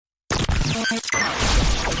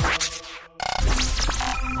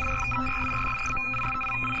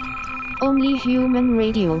Only Human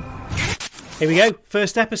Radio. Here we go,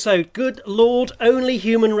 first episode. Good Lord, Only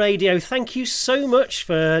Human Radio. Thank you so much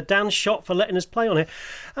for Dan Shott for letting us play on it.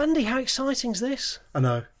 Andy, how exciting is this? I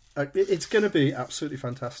know. It's going to be absolutely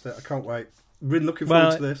fantastic. I can't wait. Really looking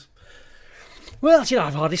forward to this. Well, you know,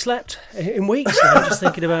 I've hardly slept in weeks now, just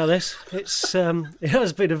thinking about this. It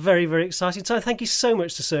has been a very, very exciting time. Thank you so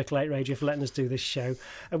much to Circle 8 Radio for letting us do this show.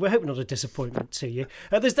 We're hoping not a disappointment to you.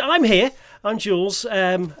 I'm here. I'm Jules. Who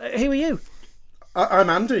are you? I'm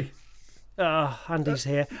Andy. Andy's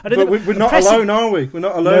here. But we're not alone, are we? We're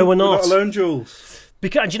not alone. No, we're not. We're not alone, Jules.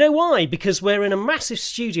 And do you know why? Because we're in a massive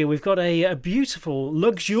studio. We've got a beautiful,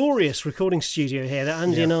 luxurious recording studio here that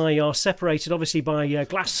Andy and I are separated, obviously, by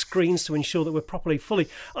glass screens to ensure that we're properly, fully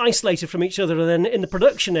isolated from each other. And then in the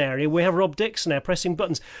production area, we have Rob Dixon there pressing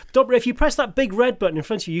buttons. Rob, if you press that big red button in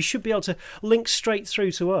front of you, you should be able to link straight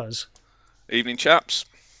through to us. Evening, chaps.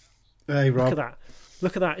 Hey, Rob.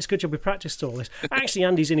 Look at that. It's a good job we practiced all this. Actually,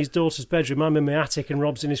 Andy's in his daughter's bedroom. I'm in my attic and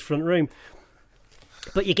Rob's in his front room.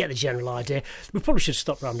 But you get the general idea. We probably should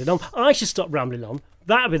stop rambling on. I should stop rambling on.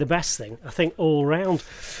 That would be the best thing, I think, all round.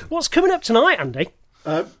 What's coming up tonight, Andy?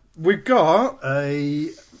 We've got We're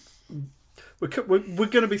going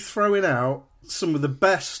to be throwing out some of the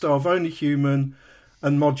best of Only Human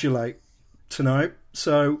and Modulate tonight.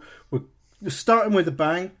 So we're starting with a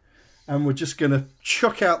bang, and we're just going to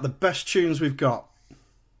chuck out the best tunes we've got.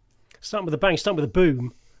 Starting with a bang, starting with a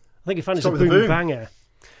boom. I think you found it's a boom banger.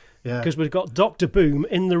 Yeah, because we've got Dr. Boom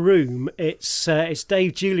in the room. It's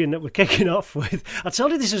Dave Julian that we're kicking off with. I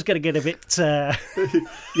told you this was going to get a bit...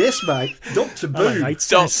 Yes, mate. Dr. Boom.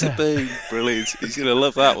 Dr. Boom. Brilliant. He's going to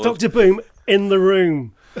love that one. Dr. Boom in the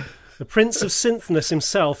room. The Prince of Synthness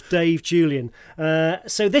himself, Dave Julian.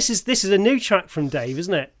 So this is a new track from Dave,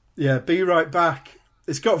 isn't it? Yeah, Be Right Back.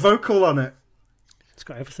 It's got vocal on it. It's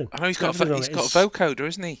got everything. I know he's got a vocoder,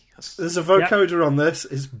 isn't he? There's a vocoder on this.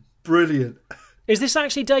 It's brilliant. Is this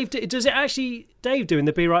actually Dave? Does it actually Dave doing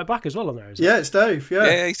the Be Right Back as well on there? Yeah, it's Dave.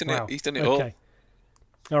 Yeah, he's done it. He's done it all.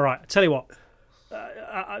 All right. Tell you what.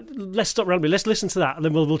 Let's stop rambling. Let's listen to that, and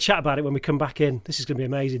then we'll chat about it when we come back in. This is going to be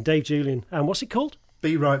amazing. Dave Julian, and what's it called?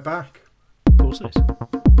 Be Right Back. Of course it is.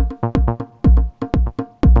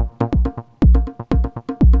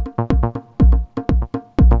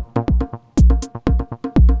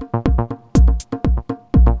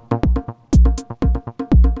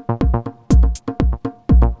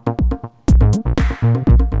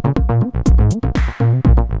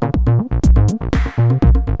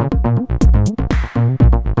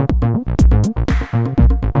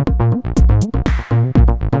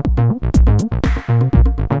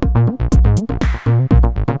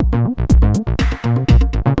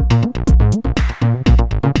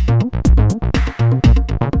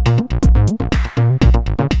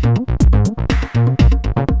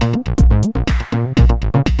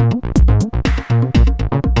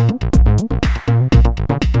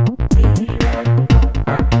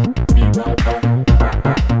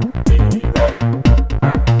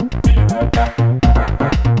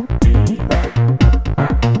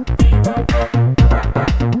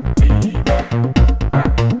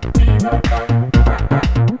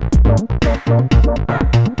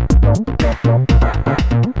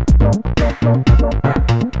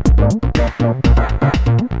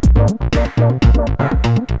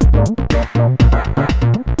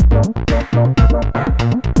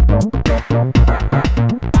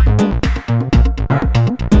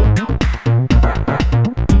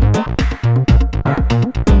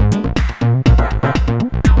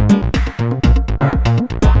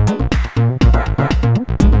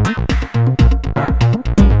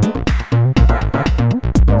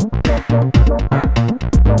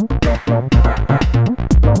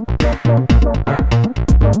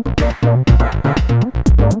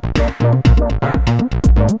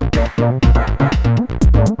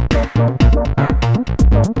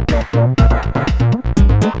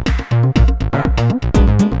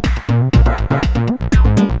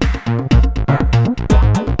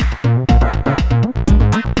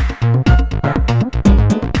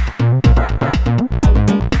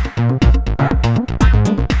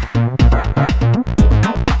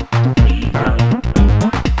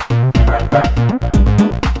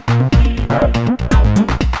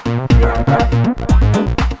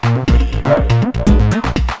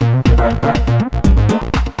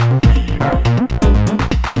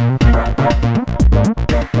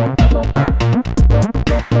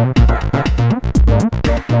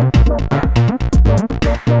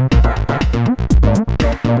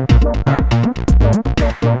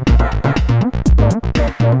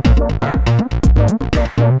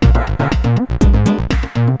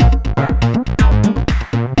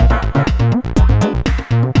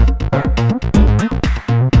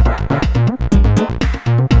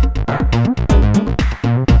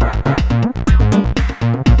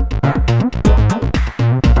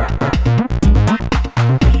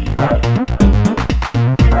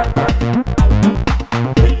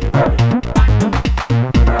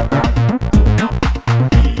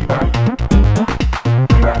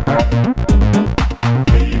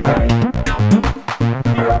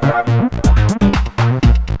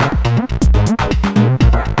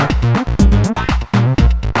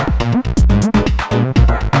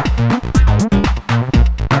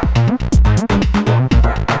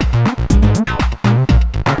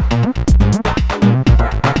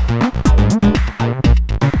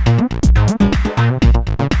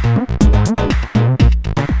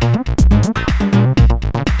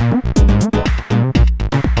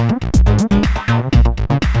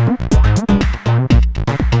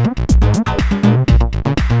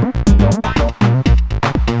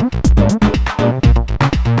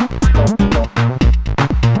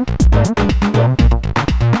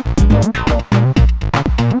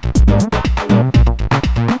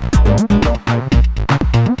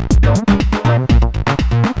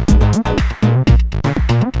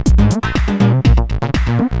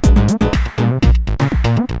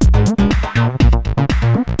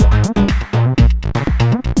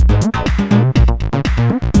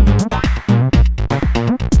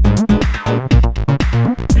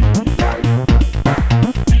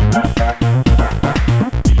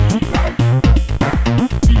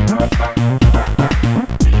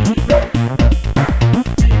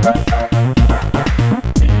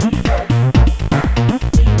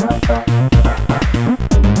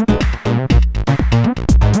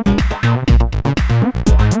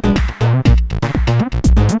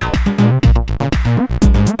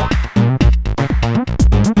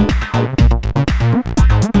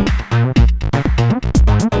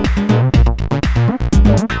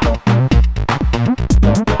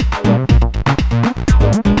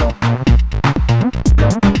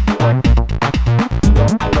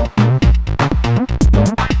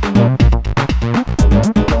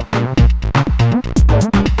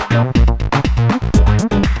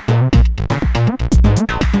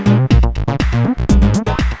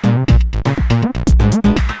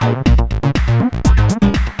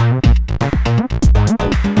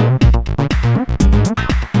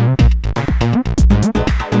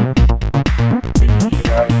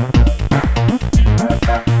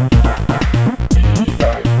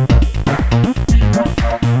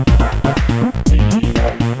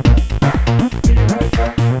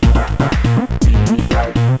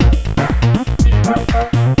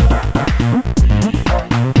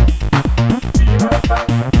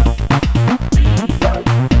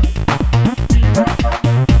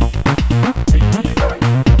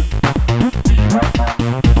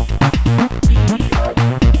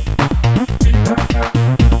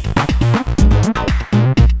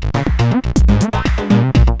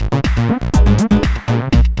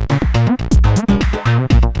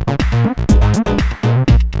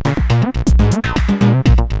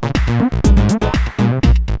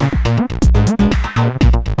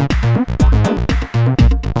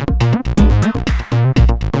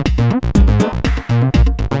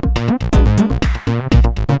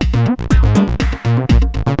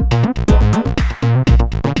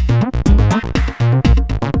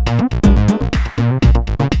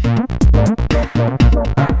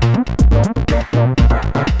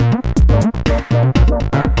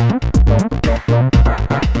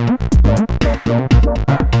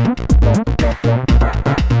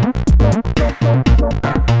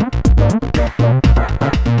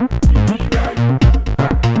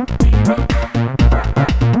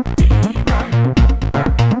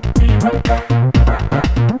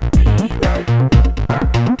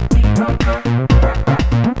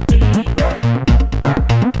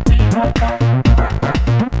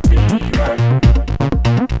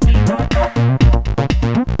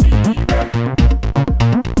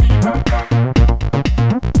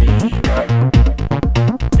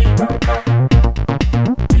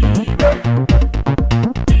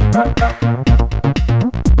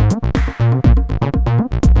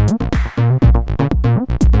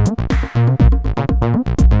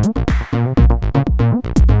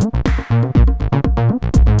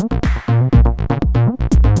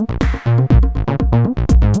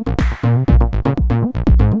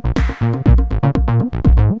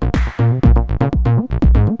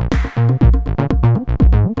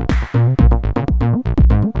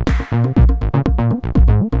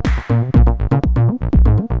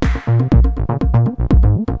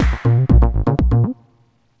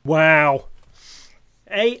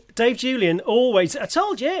 Dave Julian, always. I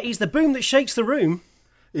told you, he's the boom that shakes the room.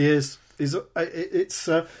 He is. He's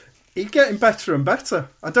getting better and better.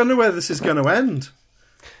 I don't know where this is going to end.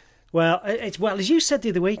 Well, as you said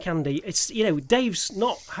the other week, Andy, it's Dave's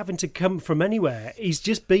not having to come from anywhere. He's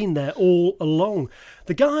just been there all along.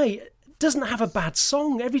 The guy doesn't have a bad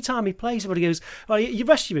song. Every time he plays, everybody goes, "Oh, the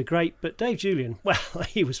rest of you were great," but Dave Julian, well,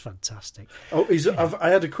 he was fantastic. Oh, I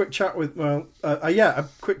had a quick chat with a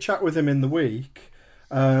quick chat with him in the week.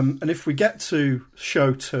 And if we get to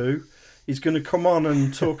show 2, he's going to come on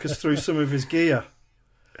and talk us through some of his gear.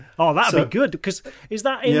 Oh, that'd be good, because is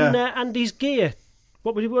that in Andy's gear?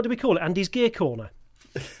 What do we call it? Andy's Gear Corner?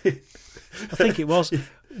 I think it was.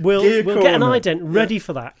 We'll get an ident ready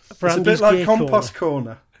for that. For it's Andy's a bit like Gear Compost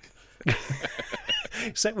Corner.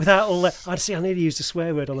 Except without all that. I nearly used a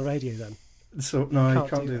swear word on the radio then. So no, you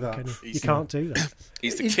can't do that. You can't do that.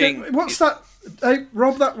 He's the king. What's that? Hey,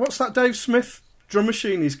 Rob, what's that Dave Smith drum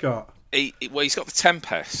machine he's got? He's got the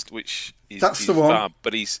Tempest, which is that's the one. Fab,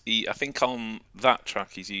 but I think on that track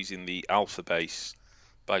he's using the Alpha Bass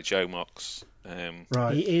by Joe Mox.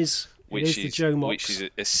 Right, he is. Which is the Joe Mox, which is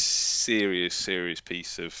a serious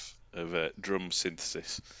piece of drum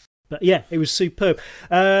synthesis. But yeah, it was superb.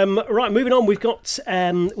 Right, moving on, we've got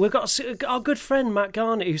our good friend Matt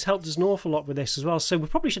Garnett, who's helped us an awful lot with this as well. So we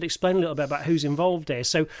probably should explain a little bit about who's involved here.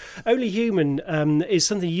 So Only Human is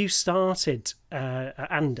something you started,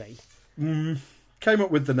 Andy. Came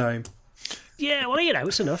up with the name. Yeah, well,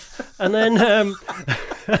 it's enough. And then,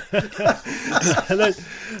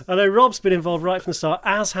 I know Rob's been involved right from the start,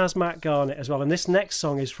 as has Matt Garnett as well. And this next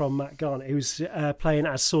song is from Matt Garnett, who's playing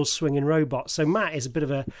as Sword Swinging Robot. So Matt is a bit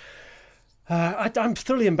of a... I'm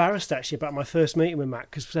thoroughly embarrassed, actually, about my first meeting with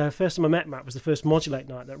Matt, because the first time I met Matt was the first Modulate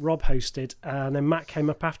night that Rob hosted, and then Matt came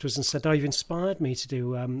up afterwards and said, "Oh, you've inspired me to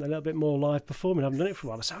do a little bit more live performing. I haven't done it for a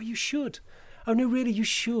while." I said, "Oh, you should. Oh, no, really, you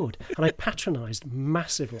should." And I patronised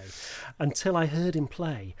massively until I heard him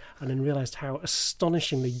play and then realised how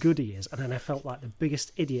astonishingly good he is. And then I felt like the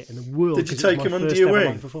biggest idiot in the world. Did you take him under your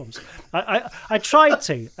wing? I tried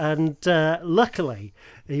to, and luckily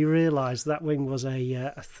he realised that wing was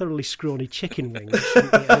a thoroughly scrawny chicken wing, which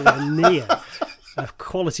shouldn't be anywhere near a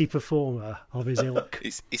quality performer of his ilk.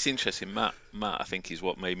 It's interesting. Matt, I think, is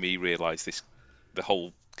what made me realise the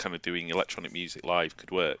whole kind of doing electronic music live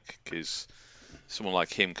could work, because someone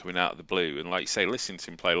like him coming out of the blue and, like you say, listening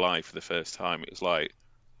to him play live for the first time, it was like,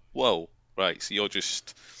 whoa, right, so you're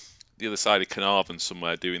just the other side of Carnarvon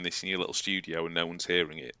somewhere doing this in your little studio and no one's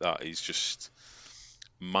hearing it. That is just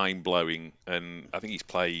mind-blowing. And I think he's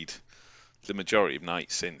played the majority of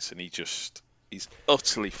nights since, and he's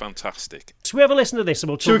utterly fantastic. Should we have a listen to this and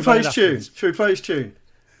we'll talk about it afterwards? Should we play his tune?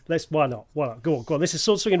 Why not? Go on. This is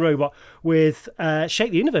Sword Swinging Robot with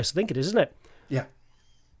Shake the Universe, I think it is, isn't it? Yeah.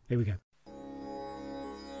 Here we go.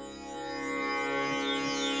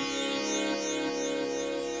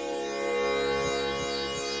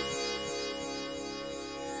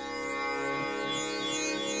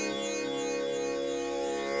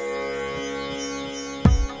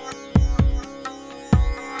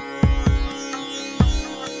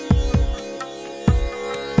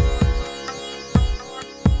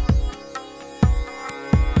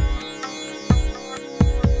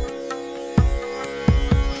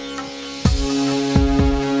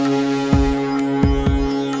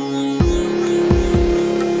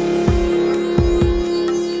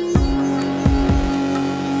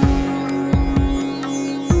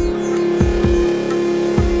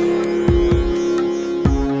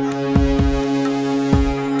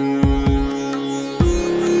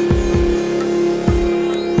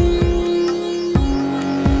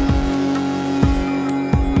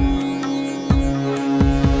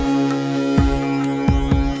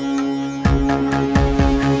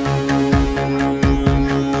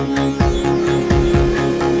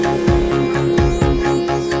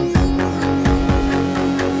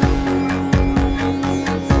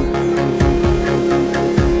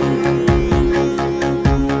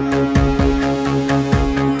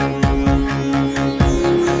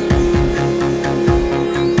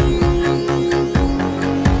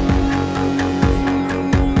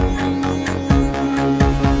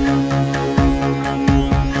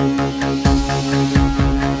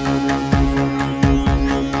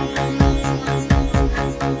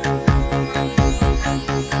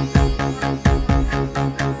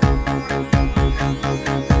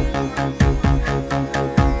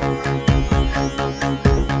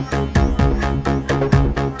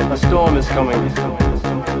 coming.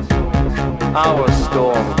 Our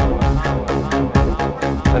storm.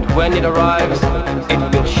 And when it arrives, it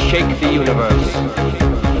will shake the universe.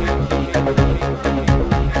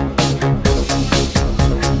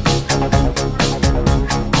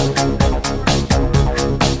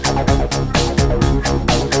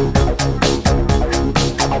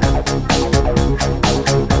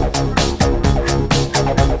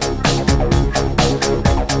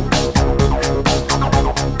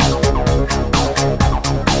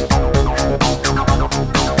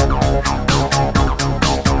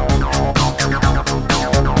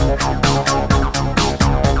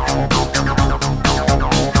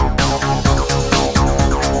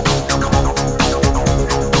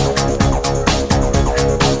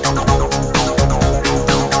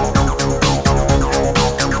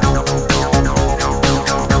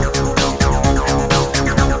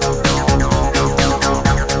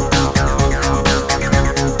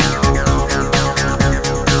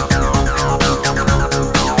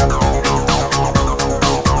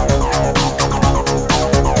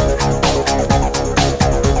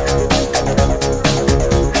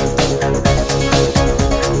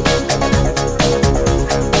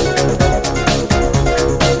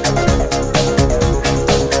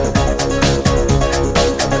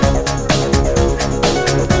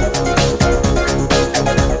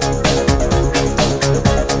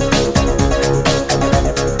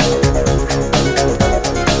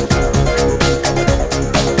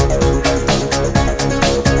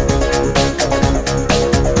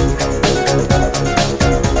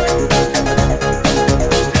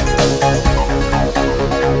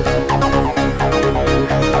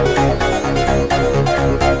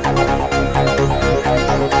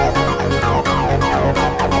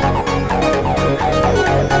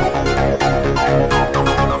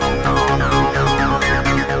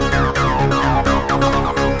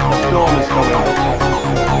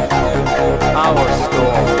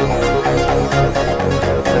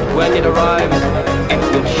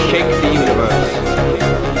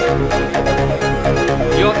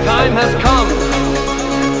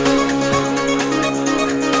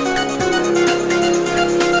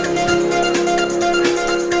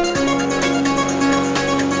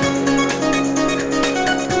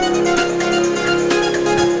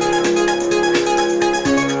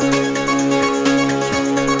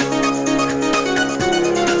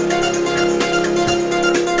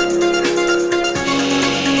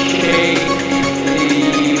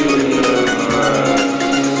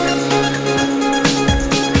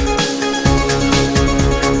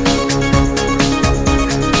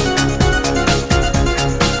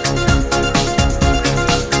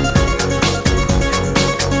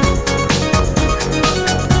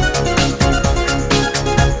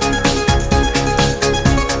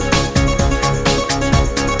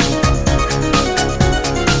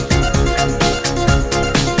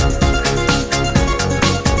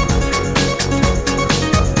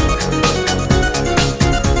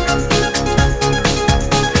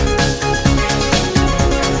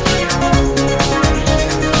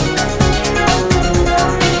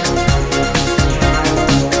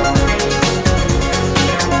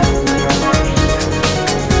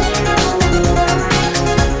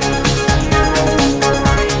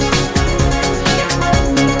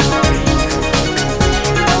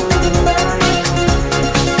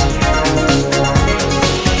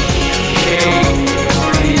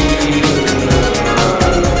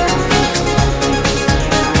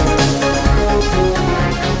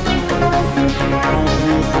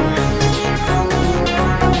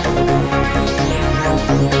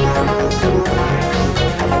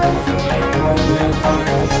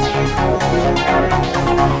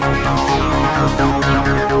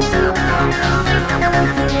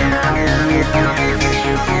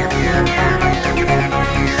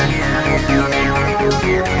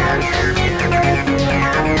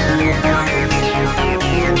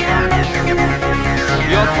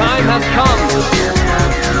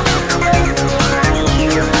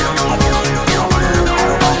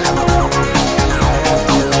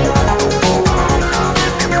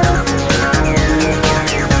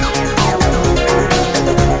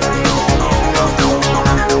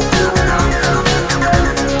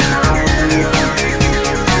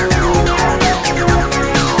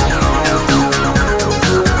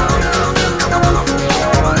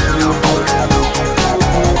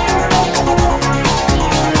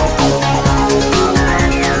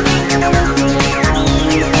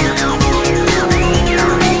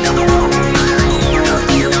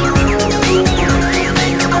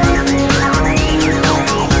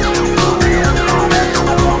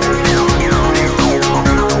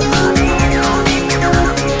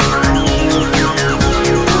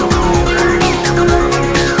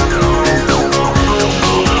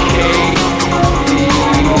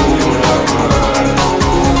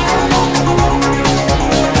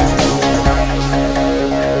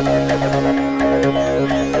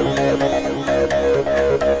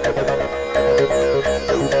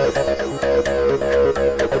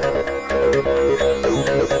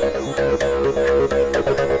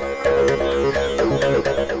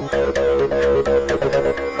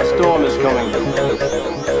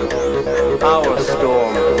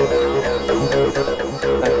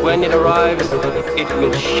 arrives, it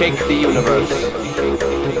will shake the universe.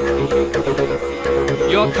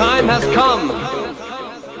 Your time has come.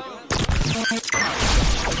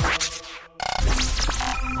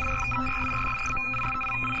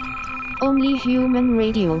 Only Human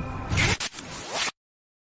Radio.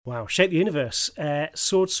 Wow, Shape the Universe,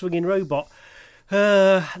 sword swinging robot.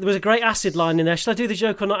 There was a great acid line in there. Should I do the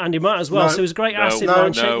joke or not, Andy? Might as well. No. So there was a great acid No.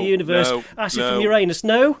 line, Shape the Universe, acid from Uranus.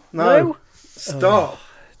 No? Stop.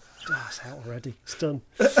 Oh, it's out already. It's done.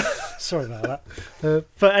 Sorry about that.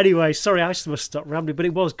 But anyway, sorry, I must stop rambling. But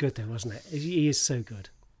it was good, though, wasn't it? He is so good.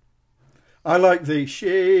 I like the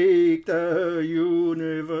shake the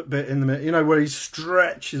universe bit in the middle. You know, where he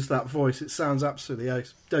stretches that voice. It sounds absolutely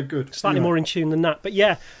ace. They're good. Slightly more in tune than that. But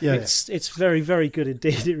yeah, Yeah, it's very, very good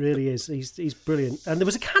indeed. It really is. He's brilliant. And there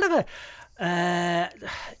was a kind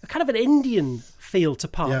of an Indian feel to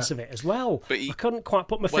parts of it as well. But I couldn't quite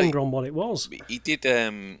put my finger on what it was. He did.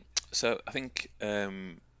 So I think Rihanna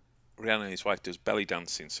and his wife does belly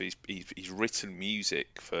dancing. So he's written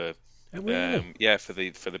music for. Oh, really? For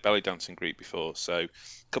the belly dancing group before. So a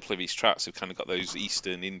couple of his tracks have kind of got those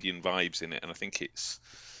Eastern Indian vibes in it, and I think it's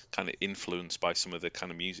kind of influenced by some of the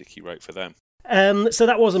kind of music he wrote for them. So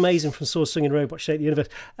that was amazing from Sword Swinging Robot, Shape the Universe.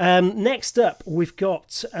 Next up, we've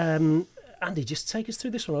got Andy. Just take us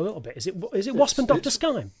through this one a little bit. Is it Wasp and Dr.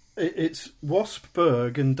 Skyme? It's Wasp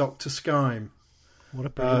Berg and Dr. Skyme. What a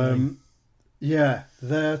brilliant name. Yeah,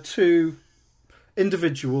 they're two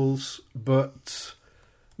individuals, but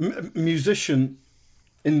musician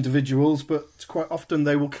individuals, but quite often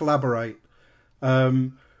they will collaborate.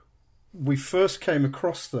 We first came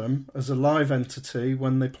across them as a live entity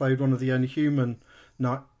when they played one of the Only Human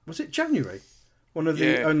night. Was it January? One of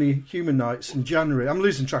the Only Human nights in January. I'm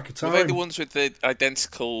losing track of time. Were they the ones with the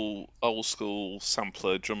identical old school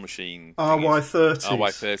sampler drum machine? RY30s.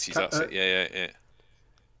 RY30s, that's it. Yeah.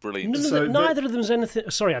 Brilliant. Neither of them's anything.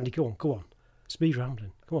 Sorry, Andy, go on. It's me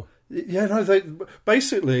rambling. Come on. Yeah, no.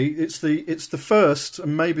 Basically it's the first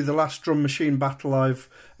and maybe the last drum machine battle I've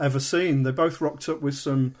ever seen. They both rocked up with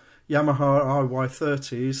some Yamaha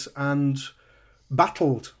RY30s and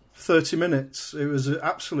battled 30 minutes. It was an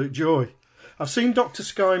absolute joy. I've seen Dr.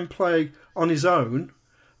 Skyme play on his own,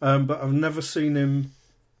 but I've never seen him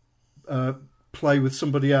play with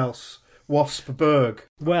somebody else. Wasp Berg.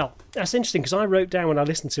 Well, that's interesting because I wrote down when I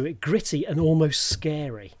listened to it, gritty and almost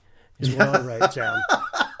scary is what I wrote down.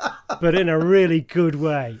 But in a really good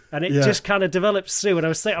way, and it just kind of develops through. And I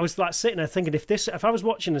was like sitting there thinking, if I was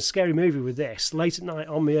watching a scary movie with this late at night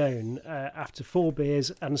on my own after 4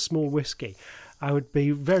 beers and a small whiskey, I would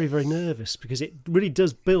be very, very nervous because it really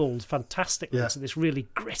does build fantastically to this really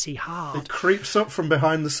gritty, hard. It creeps up from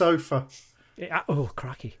behind the sofa. Oh,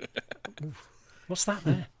 cracky! What's that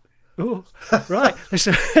there? Oh, right.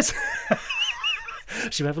 Should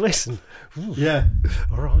we have a listen? Ooh. Yeah.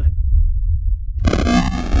 All right.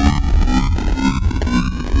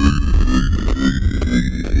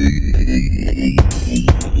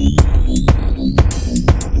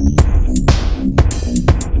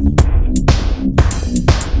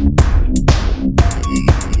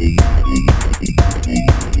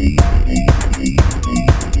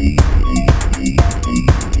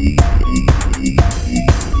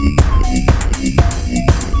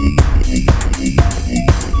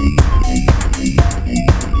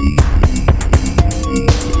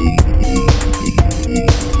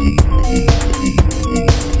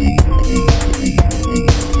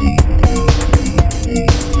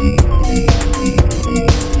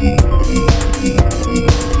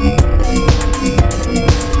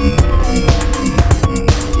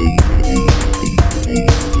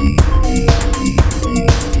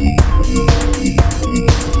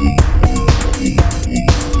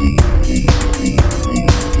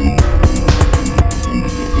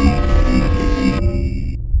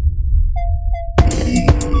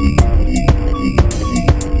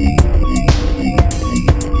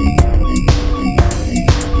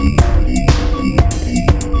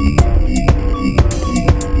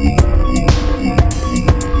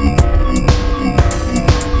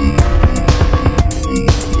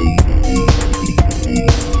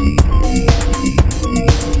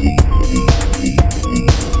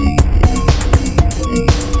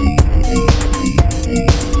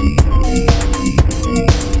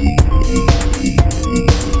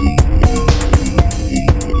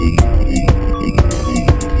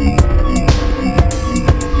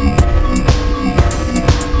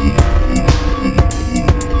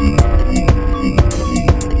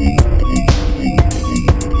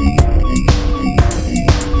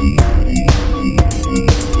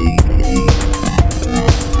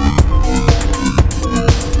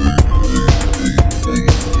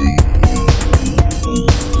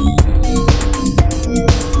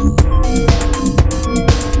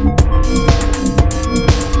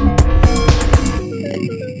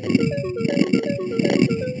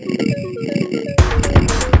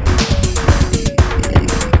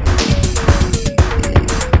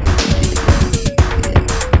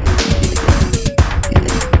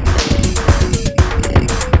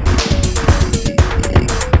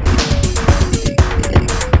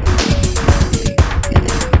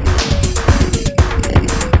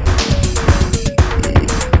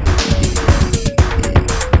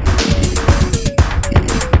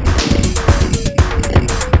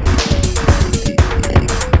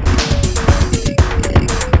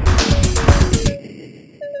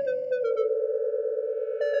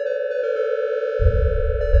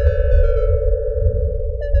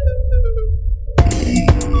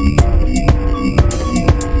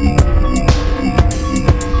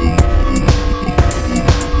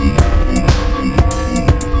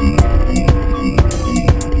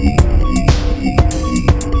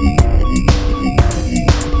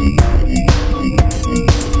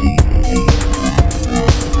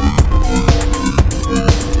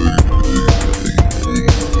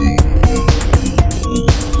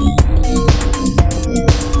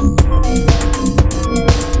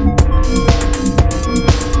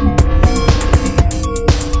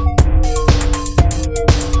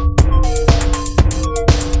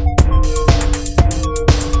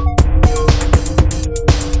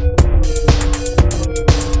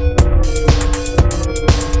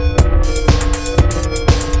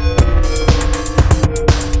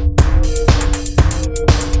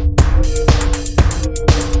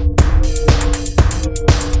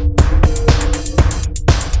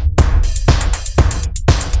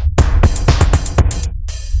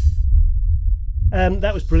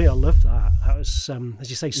 That was brilliant. I loved that. That was, as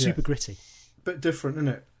you say, super gritty. Bit different, isn't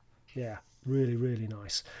it? Yeah, really, really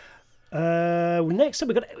nice. Next up,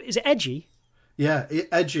 we've got, is it Edgy? Yeah,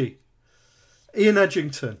 Edgy. Ian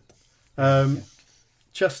Edgington.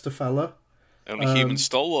 Chester fella. Only human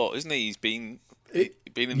stalwart, isn't he? He's been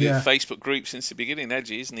in the Facebook group since the beginning,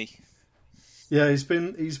 Edgy, isn't he? Yeah, he's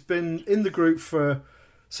been in the group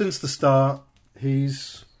since the start.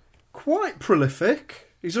 He's quite prolific.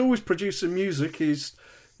 He's always producing music. He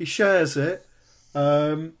shares it.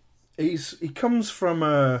 He comes from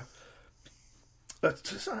a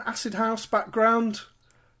acid house background.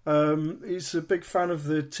 He's a big fan of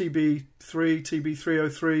the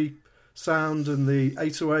TB303 sound and the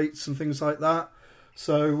 808s and things like that.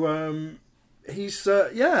 So he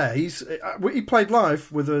played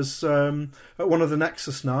live with us at one of the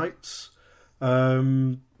Nexus nights,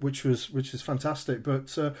 which is fantastic.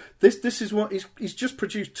 But this is what he's just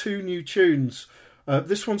produced 2 new tunes.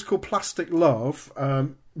 This one's called Plastic Love.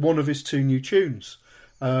 One of his 2 new tunes.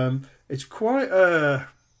 It's quite I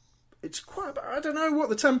don't know what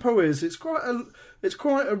the tempo is. It's quite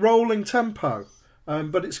a rolling tempo,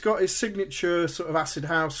 but it's got his signature sort of acid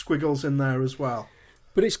house squiggles in there as well.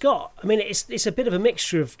 But it's got, I mean, it's a bit of a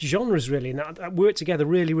mixture of genres, really, and that work together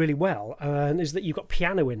really, really well. Is that you've got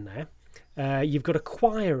piano in there, you've got a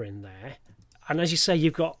choir in there, and as you say,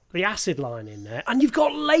 you've got the acid line in there, and you've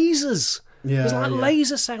got lasers. There's like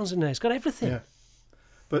laser sounds in there. It's got everything. Yeah.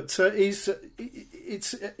 But it's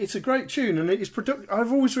a great tune, and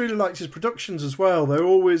I've always really liked his productions as well. They're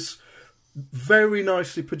always very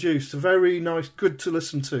nicely produced, very nice, good to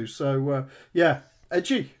listen to. So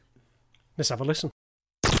Edgy. Let's have a listen.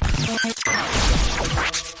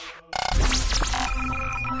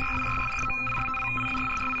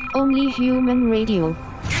 Only Human Radio.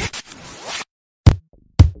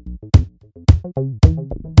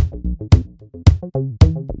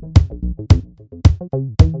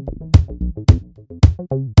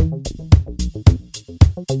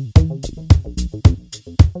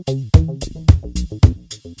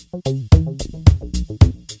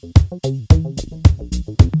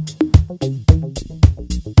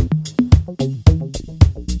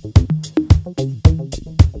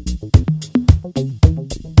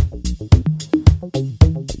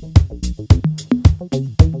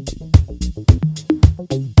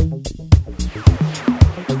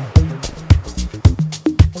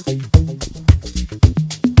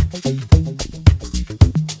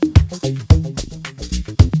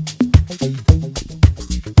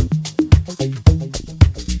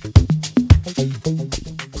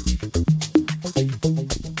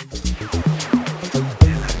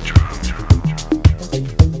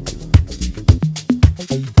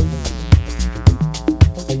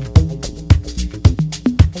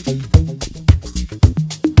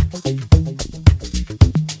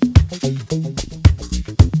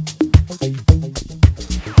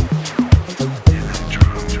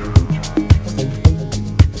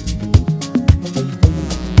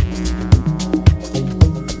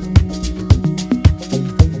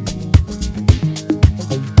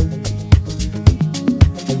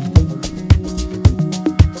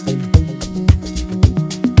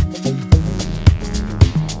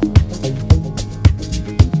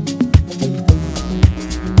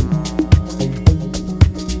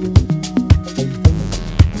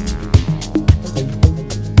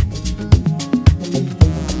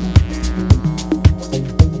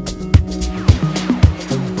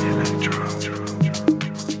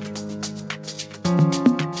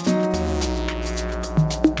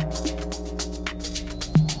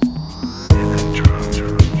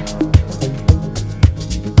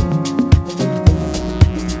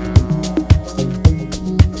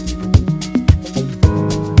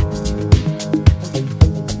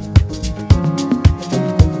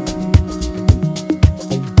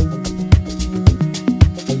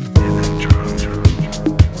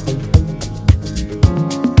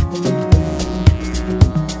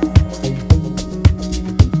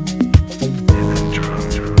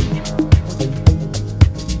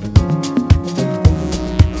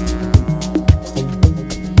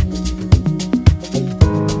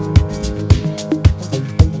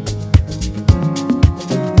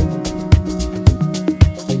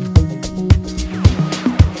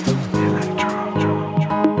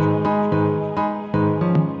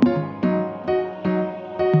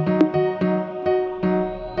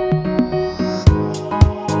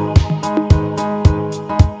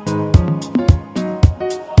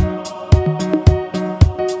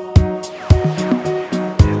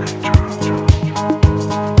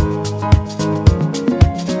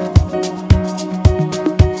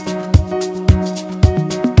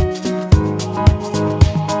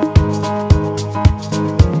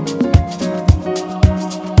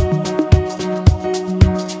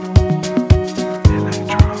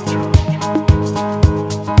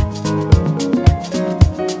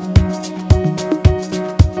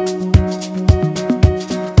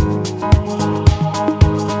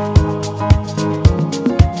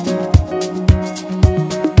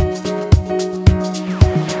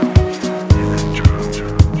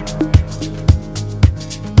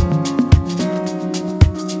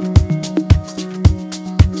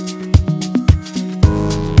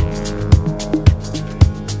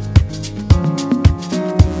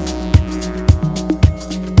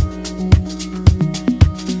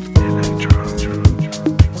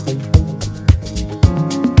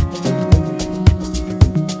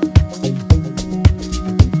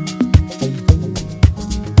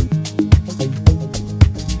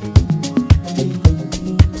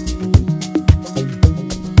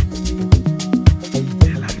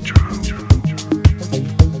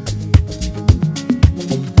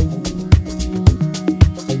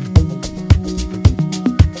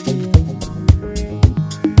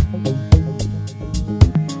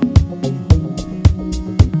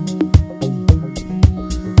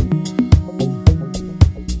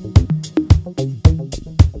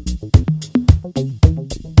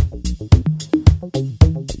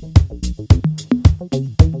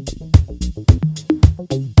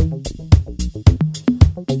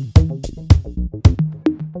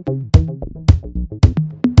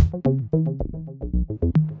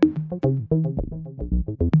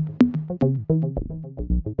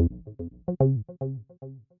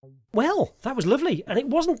 Well, that was lovely. And it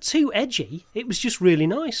wasn't too edgy. It was just really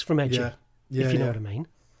nice from edgy, Yeah. if you know what I mean.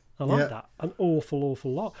 I like Yeah. that an awful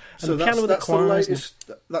lot. And So the piano with that's the the choirs.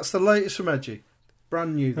 latest. That's the latest from Edgy.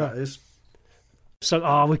 Brand new, that is.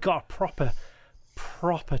 So, we've got a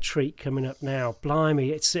proper treat coming up now.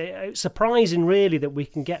 Blimey, it's surprising, really, that we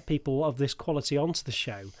can get people of this quality onto the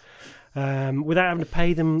show without having to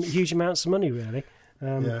pay them huge amounts of money, really.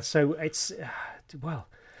 So it's well,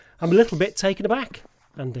 I'm a little bit taken aback,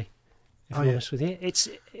 Andy. If I'm honest with you, it's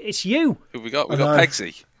you. We got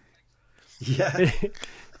Pegsy. Yeah.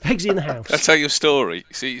 Pegsy in the house. I'll tell you a story.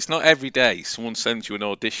 See, it's not every day someone sends you an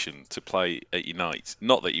audition to play at your night.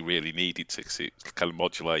 Not that you really needed to, because it kind of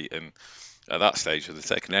modulate, and at that stage, they're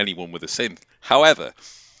taking anyone with a synth. However,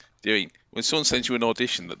 when someone sends you an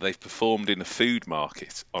audition that they've performed in a food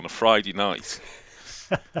market on a Friday night,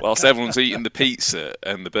 whilst everyone's eating the pizza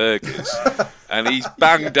and the burgers, and he's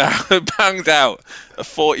banged out a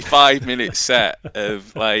 45-minute set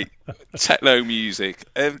of like techno music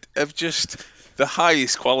of just the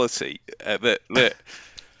highest quality that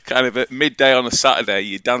kind of at midday on a Saturday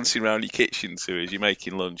you're dancing around your kitchen to as you're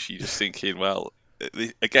making lunch. You're just thinking, well,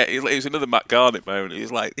 again, it was another Matt Garnett moment. He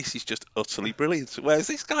was like, this is just utterly brilliant. Where's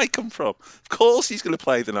this guy come from? Of course he's going to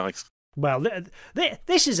play the night. Well,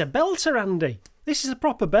 this is a belter, Andy. This is a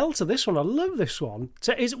proper belter, this one. I love this one.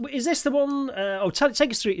 So is this the one... take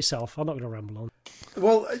us through it yourself. I'm not going to ramble on.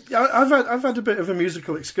 Well, I've had a bit of a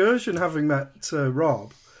musical excursion having met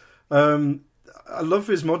Rob. I love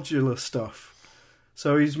his modular stuff.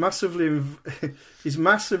 So he's massively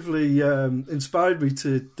inspired me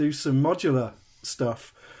to do some modular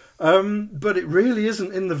stuff. But it really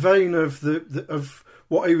isn't in the vein of of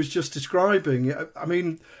what he was just describing. I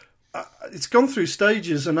mean, it's gone through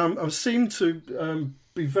stages, and I seem to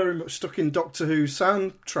be very much stuck in Doctor Who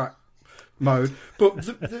soundtrack mode. But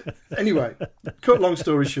anyway, cut long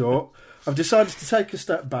story short, I've decided to take a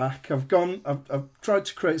step back. I've tried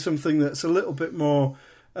to create something that's a little bit more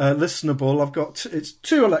listenable. I've got it's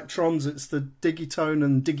two electrons. It's the Digitone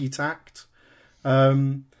and Digitact.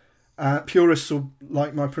 Purists will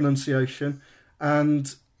like my pronunciation,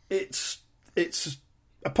 and it's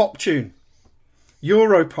a pop tune,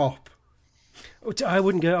 Europop. I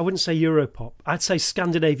wouldn't say Europop. I'd say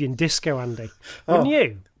Scandinavian disco, Andy. Wouldn't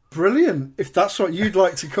you? Brilliant! If that's what you'd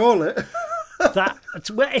like to call it.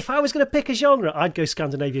 If I was going to pick a genre, I'd go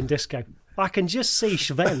Scandinavian disco. I can just see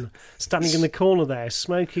Sven standing in the corner there,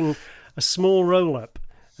 smoking a small roll-up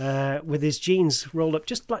with his jeans rolled up,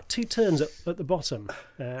 just like two turns at the bottom,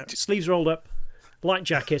 sleeves rolled up, light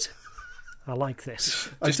jacket. I like this.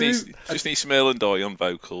 Just need some Erland Doy on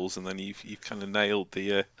vocals, and then you've kind of nailed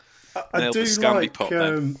the I do Scandi pop.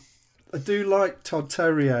 I do like Todd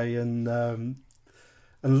Terje and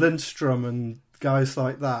Lindstrom and guys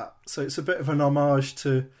like that. So it's a bit of an homage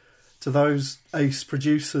to those ace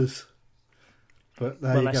producers. But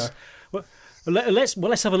there you go.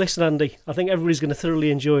 Let's have a listen, Andy. I think everybody's going to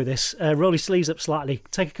thoroughly enjoy this. Roll your sleeves up slightly.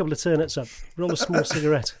 Take a couple of turnips up. Roll a small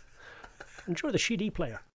cigarette. Enjoy the CD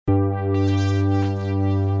player.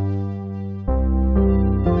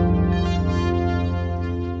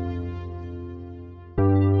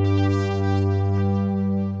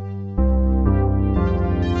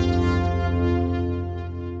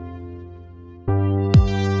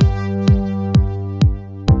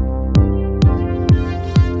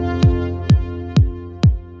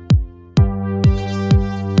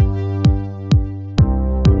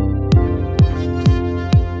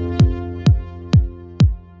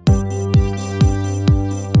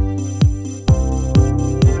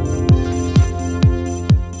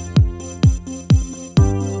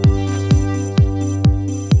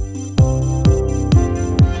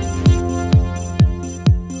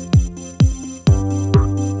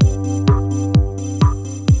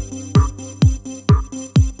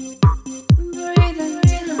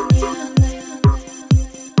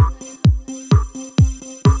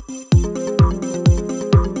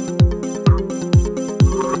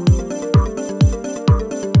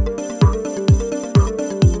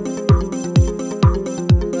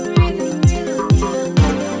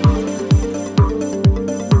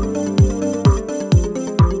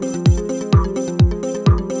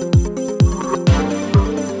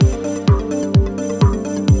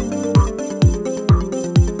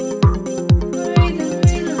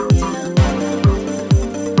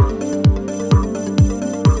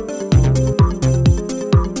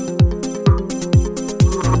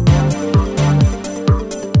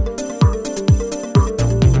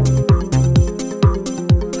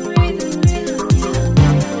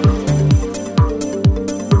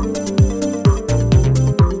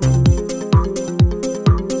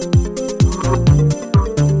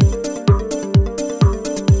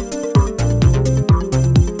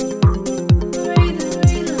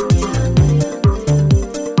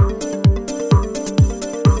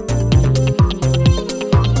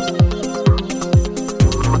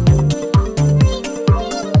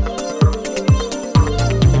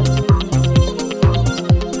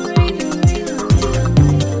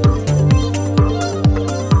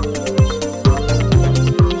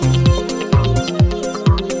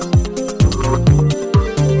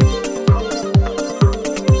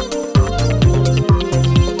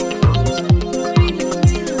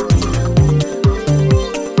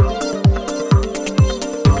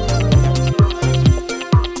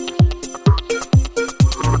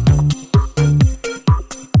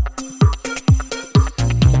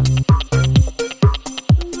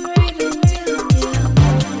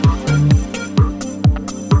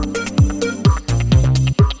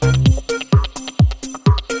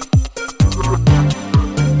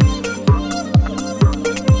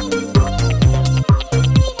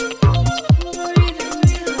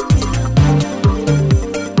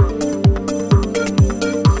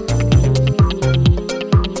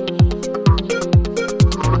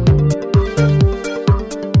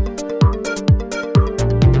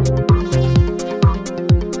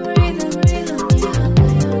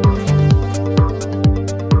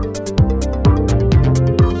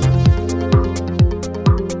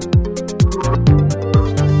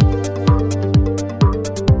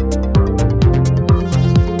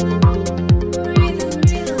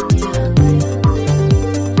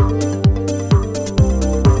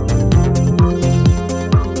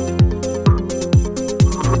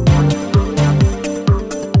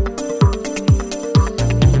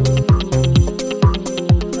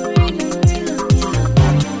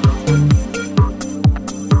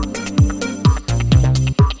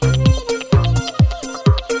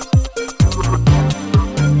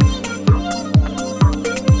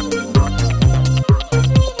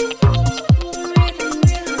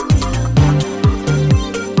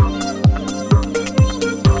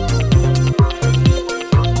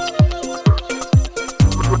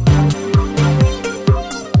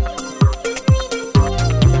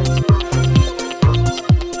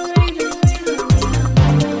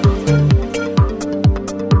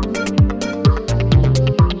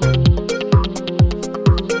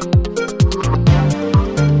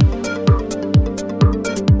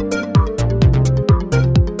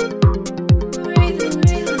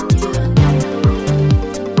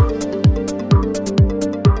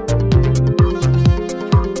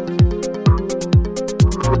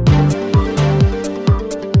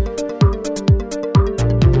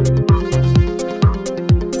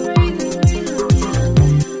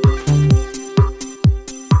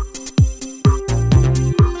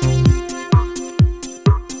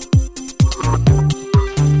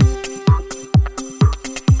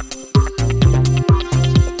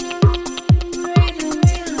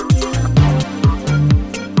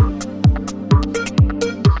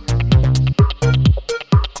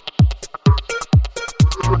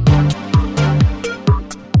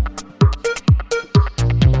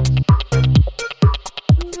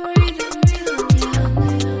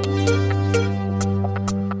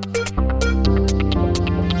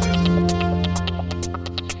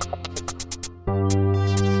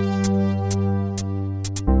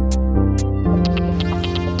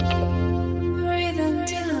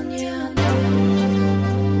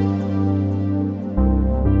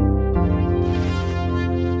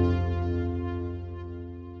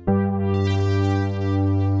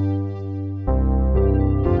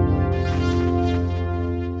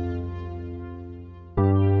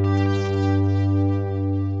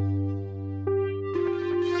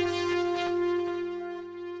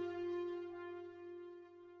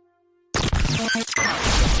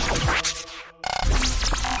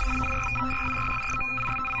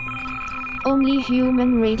 Only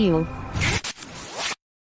Human Radio.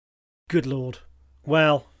 Good Lord.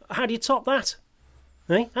 Well, how do you top that?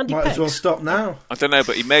 Eh? Andy Might as well Pex? stop now. I don't know,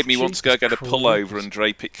 but he made me want to go get a Jesus pullover Christ. and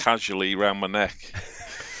drape it casually around my neck.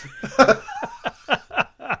 And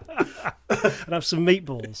have some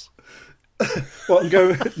meatballs. What, and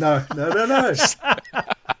go? No.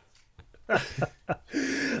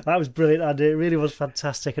 That was brilliant, Andy. It really was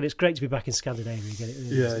fantastic, and it's great to be back in Scandinavia again. It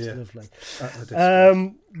really Yeah, is. It's yeah. lovely.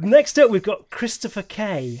 Next up, we've got Christopher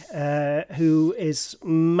Kay, who is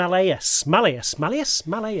Malleus. Yeah. Malleus?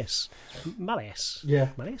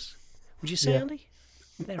 Would you say, Yeah. Andy?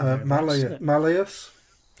 There, Malleus.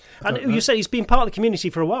 And you say he's been part of the community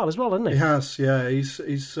for a while as well, hasn't he? He has, yeah.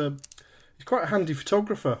 He's quite a handy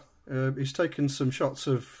photographer. He's taken some shots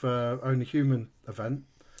of Only Human event,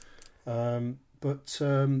 but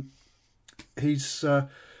he's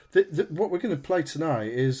what we're going to play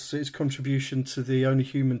tonight is his contribution to the Only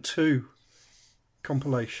Human 2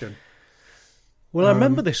 compilation. Well, I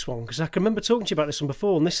remember this one because I can remember talking to you about this one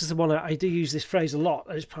before, and this is the one I do use this phrase a lot.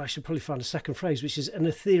 I should probably find a second phrase, which is an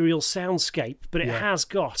ethereal soundscape, but it has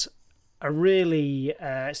got a really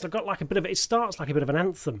it's got like a bit of it starts like a bit of an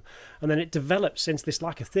anthem, and then it develops into this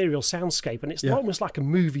like ethereal soundscape, and it's almost like a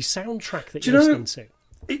movie soundtrack that you're listening to.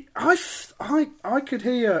 I could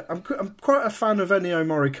hear. I'm quite a fan of Ennio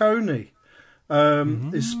Morricone,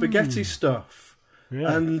 his spaghetti stuff,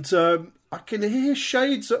 and I can hear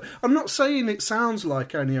shades. I'm not saying it sounds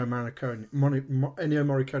like Ennio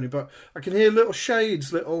Morricone, but I can hear little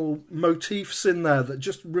shades, little motifs in there that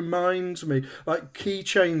just reminds me, like key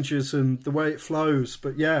changes and the way it flows.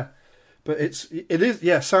 But it is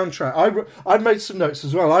soundtrack. I made some notes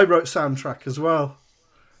as well. I wrote soundtrack as well.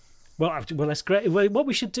 Well, that's great. Well, what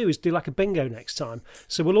we should do is do like a bingo next time.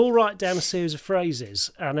 So we'll all write down a series of phrases,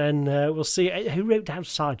 and then we'll see who wrote down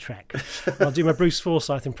sidetrack. I'll do my Bruce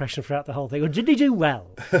Forsyth impression throughout the whole thing. Or did he do well,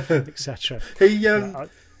 etc.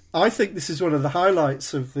 I think this is one of the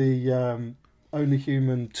highlights of the Only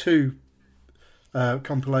Human 2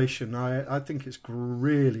 compilation. I think it's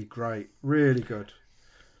really great, really good.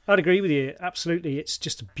 I'd agree with you, absolutely. It's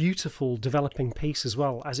just a beautiful developing piece as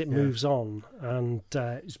well as it moves on, and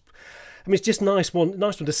it's just nice one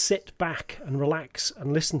to sit back and relax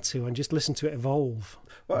and listen to, and just listen to it evolve.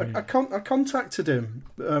 Well, I contacted him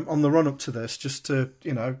on the run up to this just to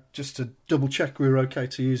double check we were okay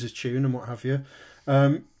to use his tune and what have you.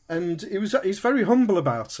 And he's very humble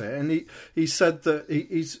about it, and he said that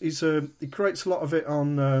he creates a lot of it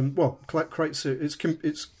on creates it.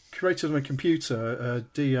 It's created on a computer,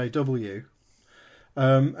 DAW,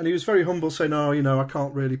 and he was very humble, saying, I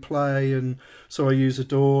can't really play, and so I use a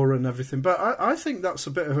DAW and everything. But I think that's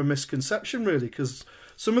a bit of a misconception, really, because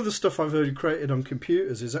some of the stuff I've heard created on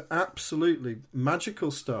computers is absolutely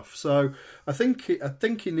magical stuff. So I think he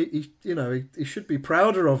should be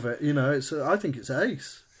prouder of it. I think it's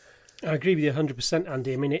ace. I agree with you 100%,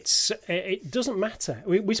 Andy. I mean, it doesn't matter.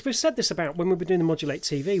 We've said this about when we've been doing the Modulate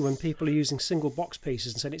TV, when people are using single box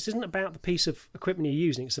pieces, and said it isn't about the piece of equipment you're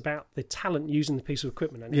using, it's about the talent using the piece of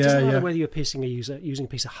equipment. And it doesn't matter whether you're using a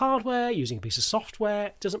piece of hardware, using a piece of software,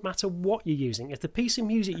 it doesn't matter what you're using. If the piece of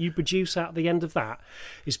music you produce out the end of that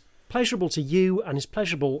is pleasurable to you and is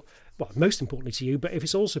pleasurable, well, most importantly to you, but if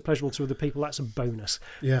it's also pleasurable to other people, that's a bonus.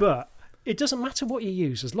 Yeah. But it doesn't matter what you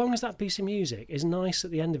use, as long as that piece of music is nice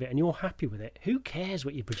at the end of it and you're happy with it. Who cares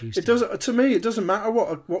what you produce? It doesn't. To me, it doesn't matter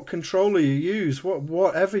what controller you use,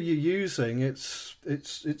 whatever you're using. It's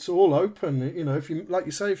all open.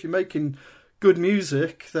 If you're making good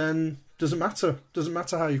music, then doesn't matter. Doesn't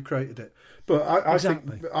matter how you've created it. But I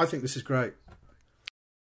think this is great.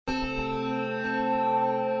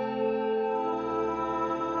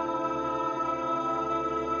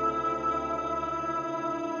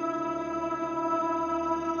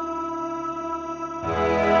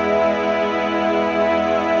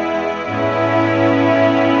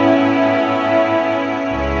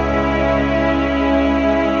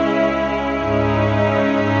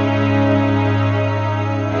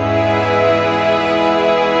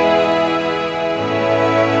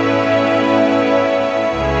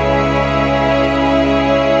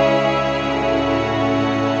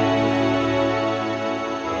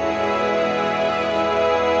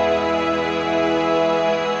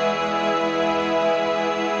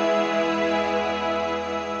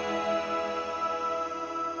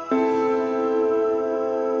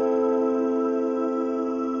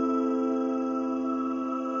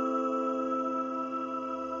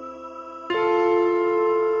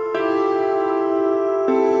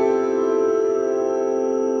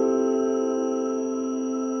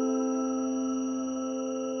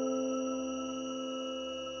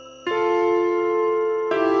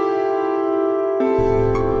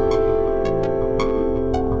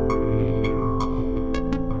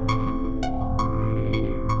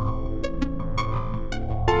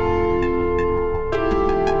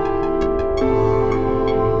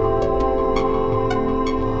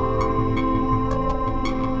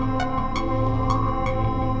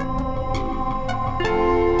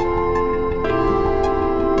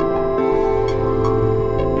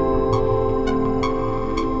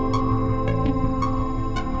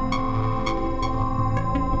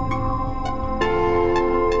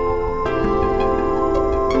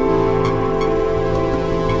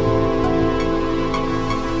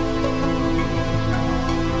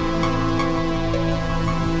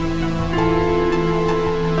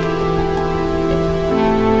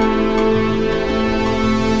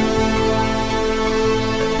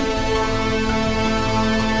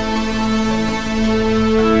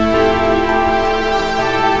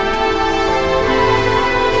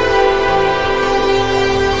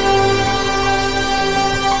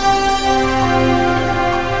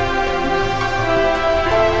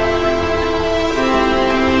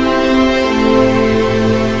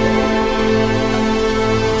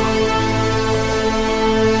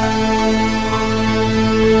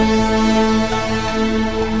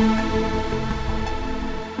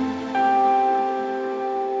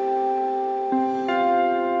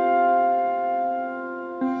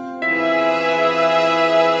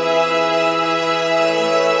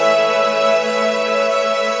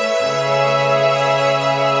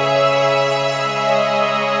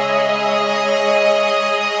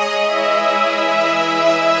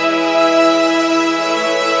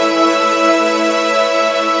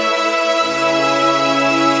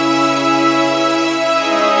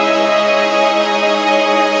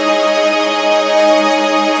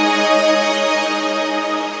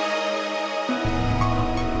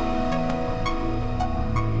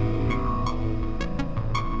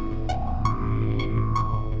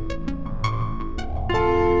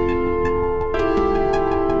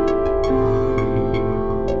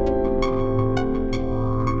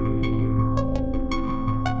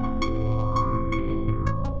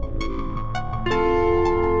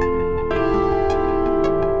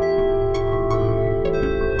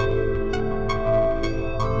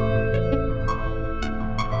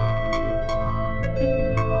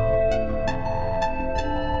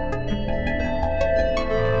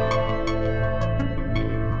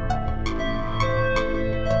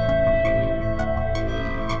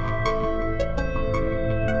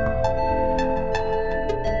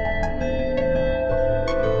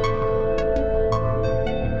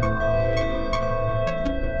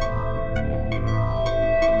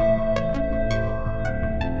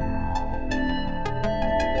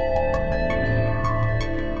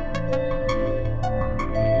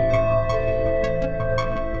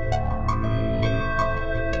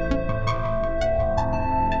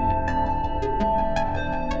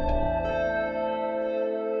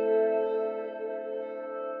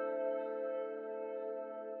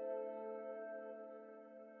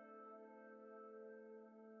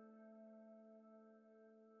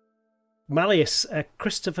 Malleus,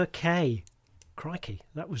 Christopher Kay. Crikey,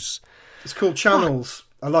 that was... It's called Channels.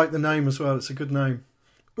 I like the name as well. It's a good name.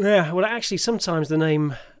 Yeah, well, actually, sometimes the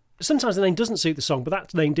name doesn't suit the song, but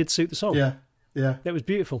that name did suit the song. Yeah. It was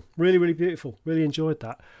beautiful. Really, really beautiful. Really enjoyed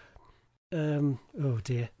that. Oh,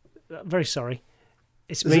 dear. Very sorry.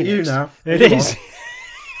 It's Is me it you next. now? It Come is.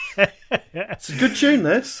 on. It's a good tune,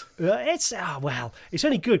 this. It's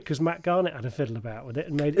only good because Matt Garnett had a fiddle about with it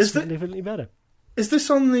and made it significantly better. Is this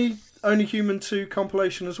on the Only Human 2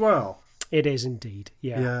 compilation as well? It is indeed,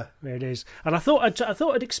 yeah. It is. And I thought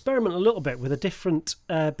I'd experiment a little bit with a different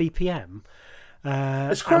BPM.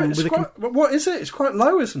 It's quite. What is it? It's quite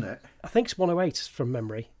low, isn't it? I think it's 108 from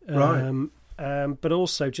memory. Right. But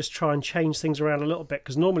also just try and change things around a little bit,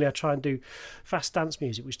 because normally I try and do fast dance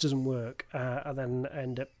music, which doesn't work, and then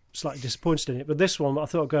end up slightly disappointed in it. But this one, I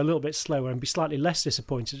thought I'd go a little bit slower and be slightly less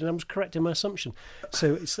disappointed, and I was correct in my assumption.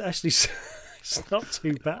 So it's actually it's not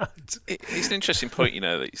too bad. It's an interesting point,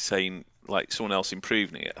 that you're saying like someone else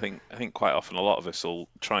improving it. I think quite often a lot of us will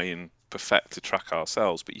try and perfect a track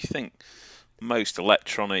ourselves, but you think most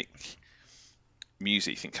electronic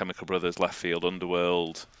music, you think Chemical Brothers, Left Field,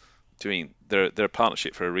 Underworld, they're a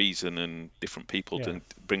partnership for a reason, and different people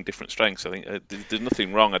bring different strengths. I think there's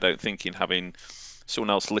nothing wrong, I don't think, in having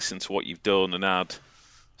someone else listen to what you've done and add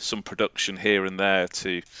some production here and there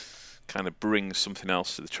to kind of bring something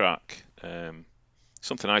else to the track.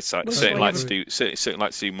 Something I certainly like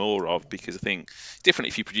to do more of, because I think it's different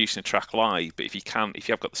if you're producing a track live, but if you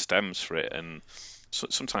have got the stems for it, and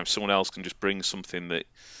sometimes someone else can just bring something that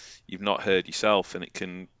you've not heard yourself, and it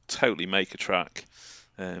can totally make a track.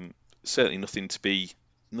 Certainly nothing to be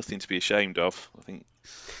ashamed of, I think.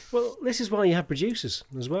 Well, this is why you have producers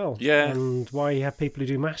as well, and why you have people who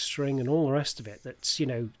do mastering and all the rest of it. That's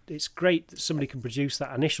it's great that somebody can produce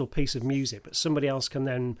that initial piece of music, but somebody else can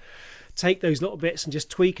then take those little bits and just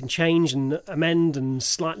tweak and change and amend and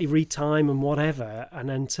slightly retime and whatever, and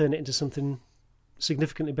then turn it into something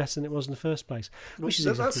significantly better than it was in the first place. That's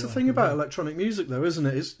the thing about electronic music, though, isn't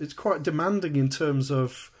it? It's quite demanding in terms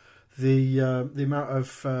of the amount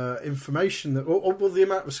of information that, or the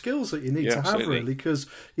amount of skills that you need to have, absolutely. really, because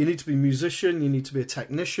you need to be a musician, you need to be a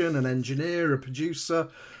technician, an engineer, a producer.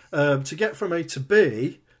 To get from A to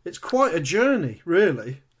B, it's quite a journey,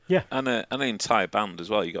 really. Yeah, and an entire band as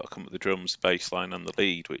well. You got to come with the drums, the bass line, and the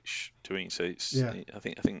lead. Which doing so, I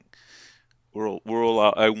think we're all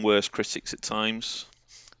our own worst critics at times.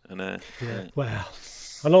 And well,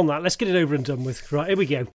 and on that, let's get it over and done with. Right, here we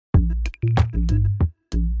go.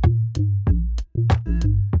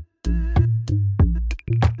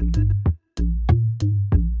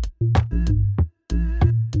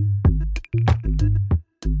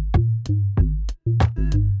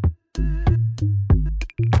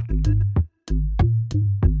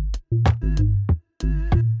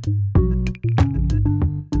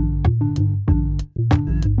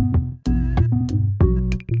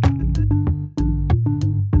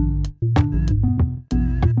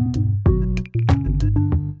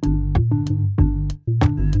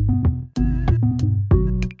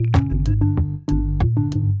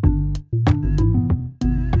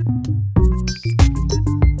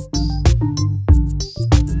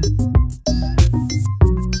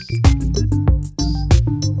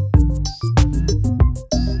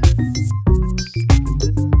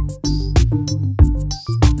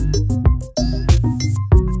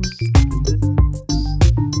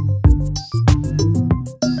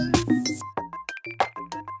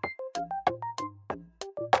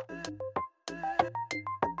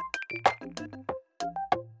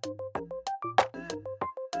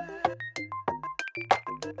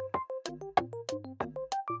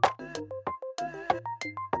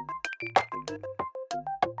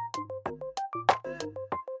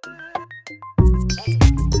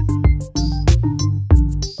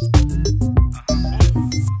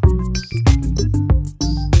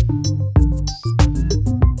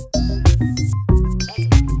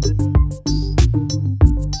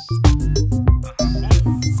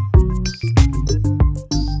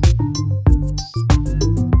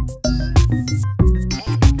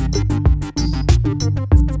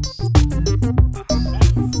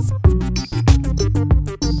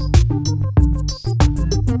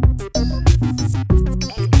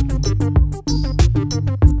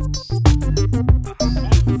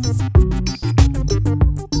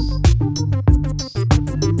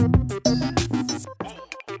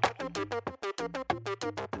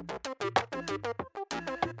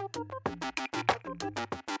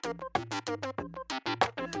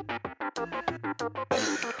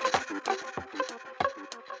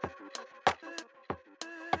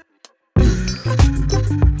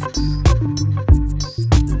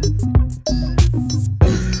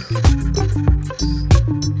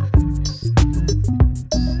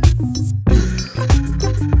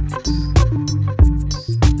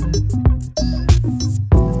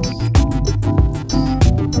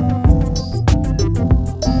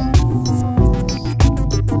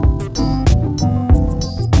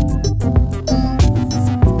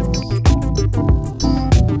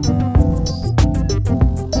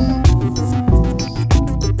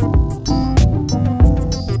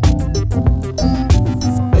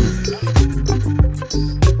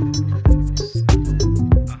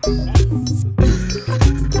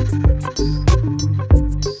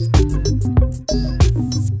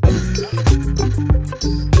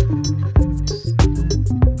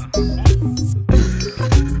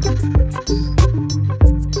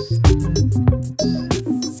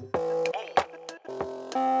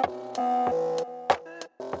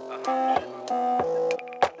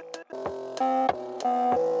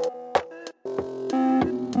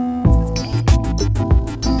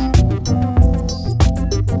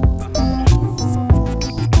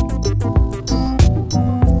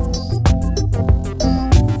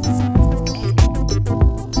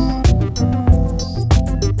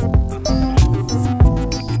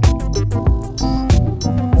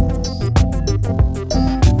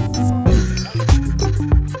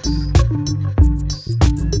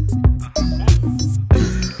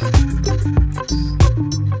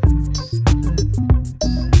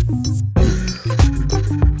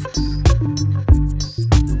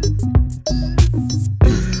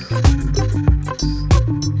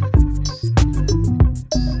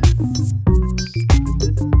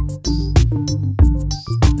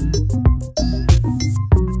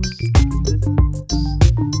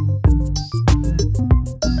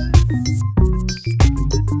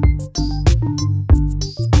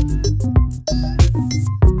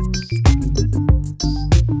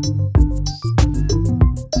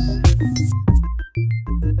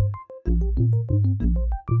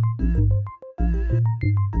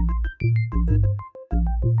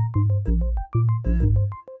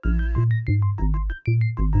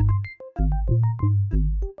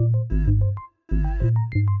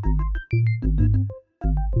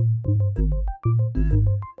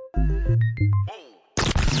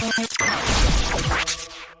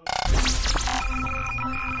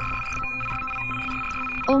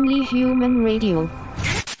 Only Human Radio.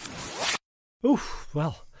 Oof,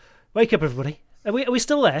 well, wake up everybody. Are we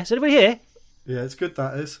still there? Is anybody here? Yeah, it's good,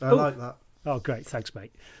 that is. I like that. Oh, great. Thanks,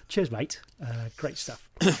 mate. Cheers, mate. Great stuff.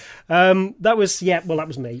 That was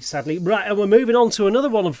me, sadly. Right, and we're moving on to another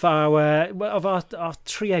one of our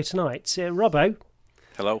trio tonight. Robbo.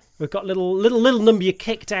 Hello. We've got little number you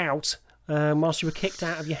kicked out whilst you were kicked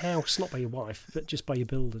out of your house, not by your wife, but just by your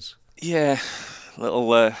builders. Yeah, little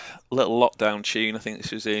lockdown tune. I think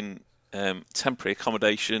this was in temporary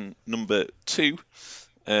accommodation number 2,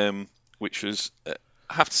 which was, I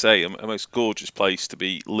have to say, a most gorgeous place to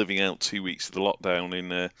be living out 2 weeks of the lockdown in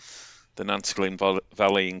the Nantiglin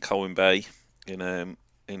Valley in Colwyn Bay, in the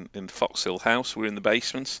Foxhill house. We're in the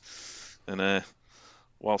basement, and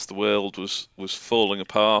whilst the world was falling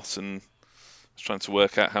apart and I was trying to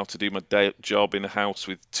work out how to do my day job in a house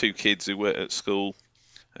with 2 kids who were at school.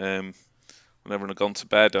 When everyone had gone to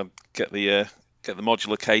bed, I'd get the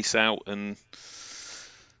modular case out and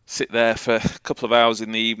sit there for a couple of hours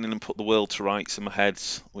in the evening and put the world to rights in my head,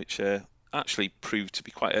 which actually proved to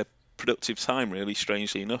be quite a productive time, really,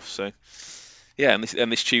 strangely enough. So, yeah, and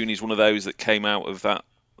this tune is one of those that came out of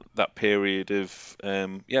that period of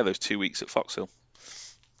those 2 weeks at Foxhill.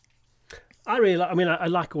 I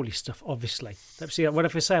like all your stuff, obviously. See,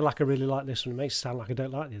 whenever I say I really like this one, it makes it sound like I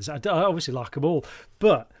don't like this. I obviously like them all.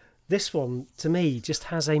 But this one, to me, just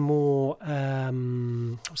has a more...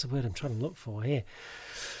 what's the word I'm trying to look for here?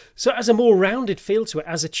 So it has a more rounded feel to it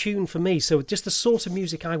as a tune for me. So just the sort of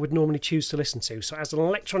music I would normally choose to listen to. So as an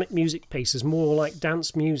electronic music piece, is more like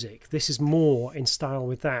dance music. This is more in style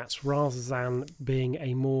with that, rather than being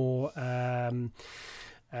a more...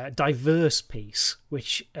 diverse piece,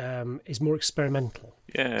 which is more experimental.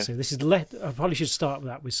 Yeah. So this is I probably should start with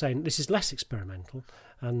that with saying this is less experimental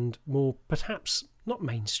and more perhaps not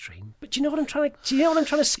mainstream. But do you know what I'm trying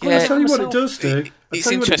to squeeze? I'll tell you what it does do. It's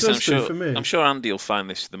interesting. I'm sure Andy will find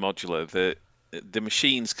this with the modular that the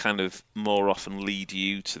machines kind of more often lead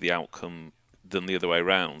you to the outcome than the other way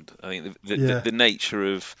around. I think the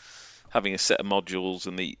nature of having a set of modules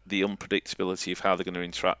and the unpredictability of how they're going to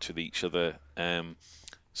interact with each other.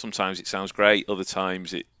 Sometimes it sounds great, other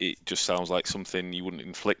times it just sounds like something you wouldn't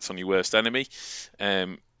inflict on your worst enemy.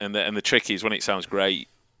 And the trick is when it sounds great,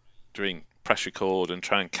 press record and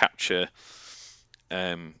try and capture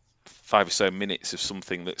 5 or so minutes of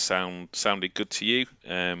something that sounded good to you.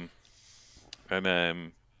 It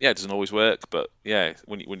doesn't always work, but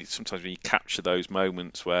when you capture those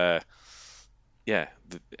moments where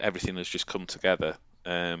everything has just come together.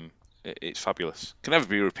 It's fabulous. Can never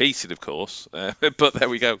be repeated, of course, but there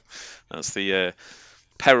we go. That's the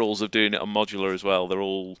perils of doing it on modular as well. They're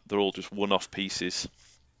all just one-off pieces.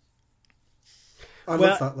 I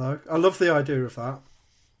love that though. I love the idea of that.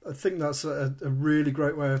 I think that's a really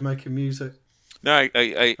great way of making music. No,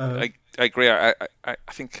 I agree. I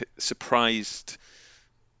think surprised.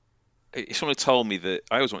 If someone told me that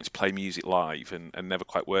I always wanted to play music live and never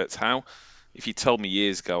quite worked how. If you told me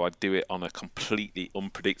years ago I'd do it on a completely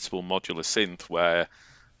unpredictable modular synth where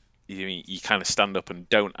you kind of stand up and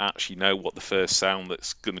don't actually know what the first sound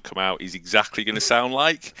that's going to come out is exactly going to sound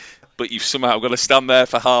like, but you've somehow got to stand there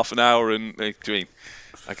for half an hour and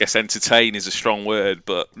I guess entertain is a strong word,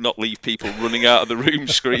 but not leave people running out of the room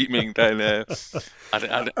screaming, then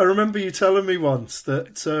I remember you telling me once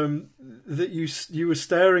that that you were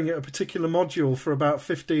staring at a particular module for about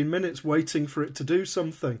 15 minutes waiting for it to do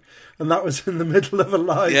something, and that was in the middle of a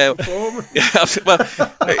live performance. Yeah, well,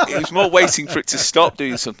 it was more waiting for it to stop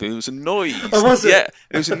doing something. There was a noise. Oh, was it? Yeah,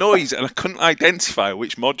 there was a noise, and I couldn't identify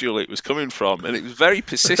which module it was coming from, and it was very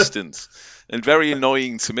persistent and very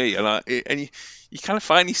annoying to me. And you kind of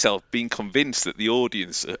find yourself being convinced that the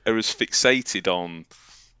audience are as fixated on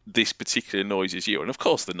this particular noise as you. And of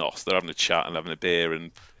course they're not. They're having a chat and having a beer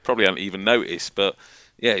and probably haven't even noticed. But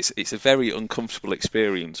yeah, it's a very uncomfortable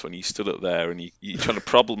experience when you stood up there and you're trying to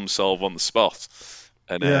problem solve on the spot.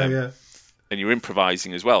 And, and you're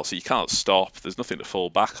improvising as well. So you can't stop. There's nothing to fall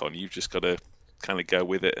back on. You've just got to kind of go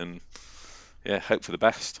with it and hope for the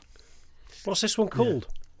best. What's this one called?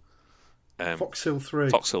 Foxhill 3.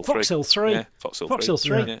 Foxhill 3. Foxhill 3. Yeah, Foxhill 3. Foxhill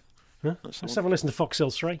 3. Yeah. Huh? Let's have a listen to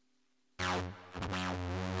Foxhill 3.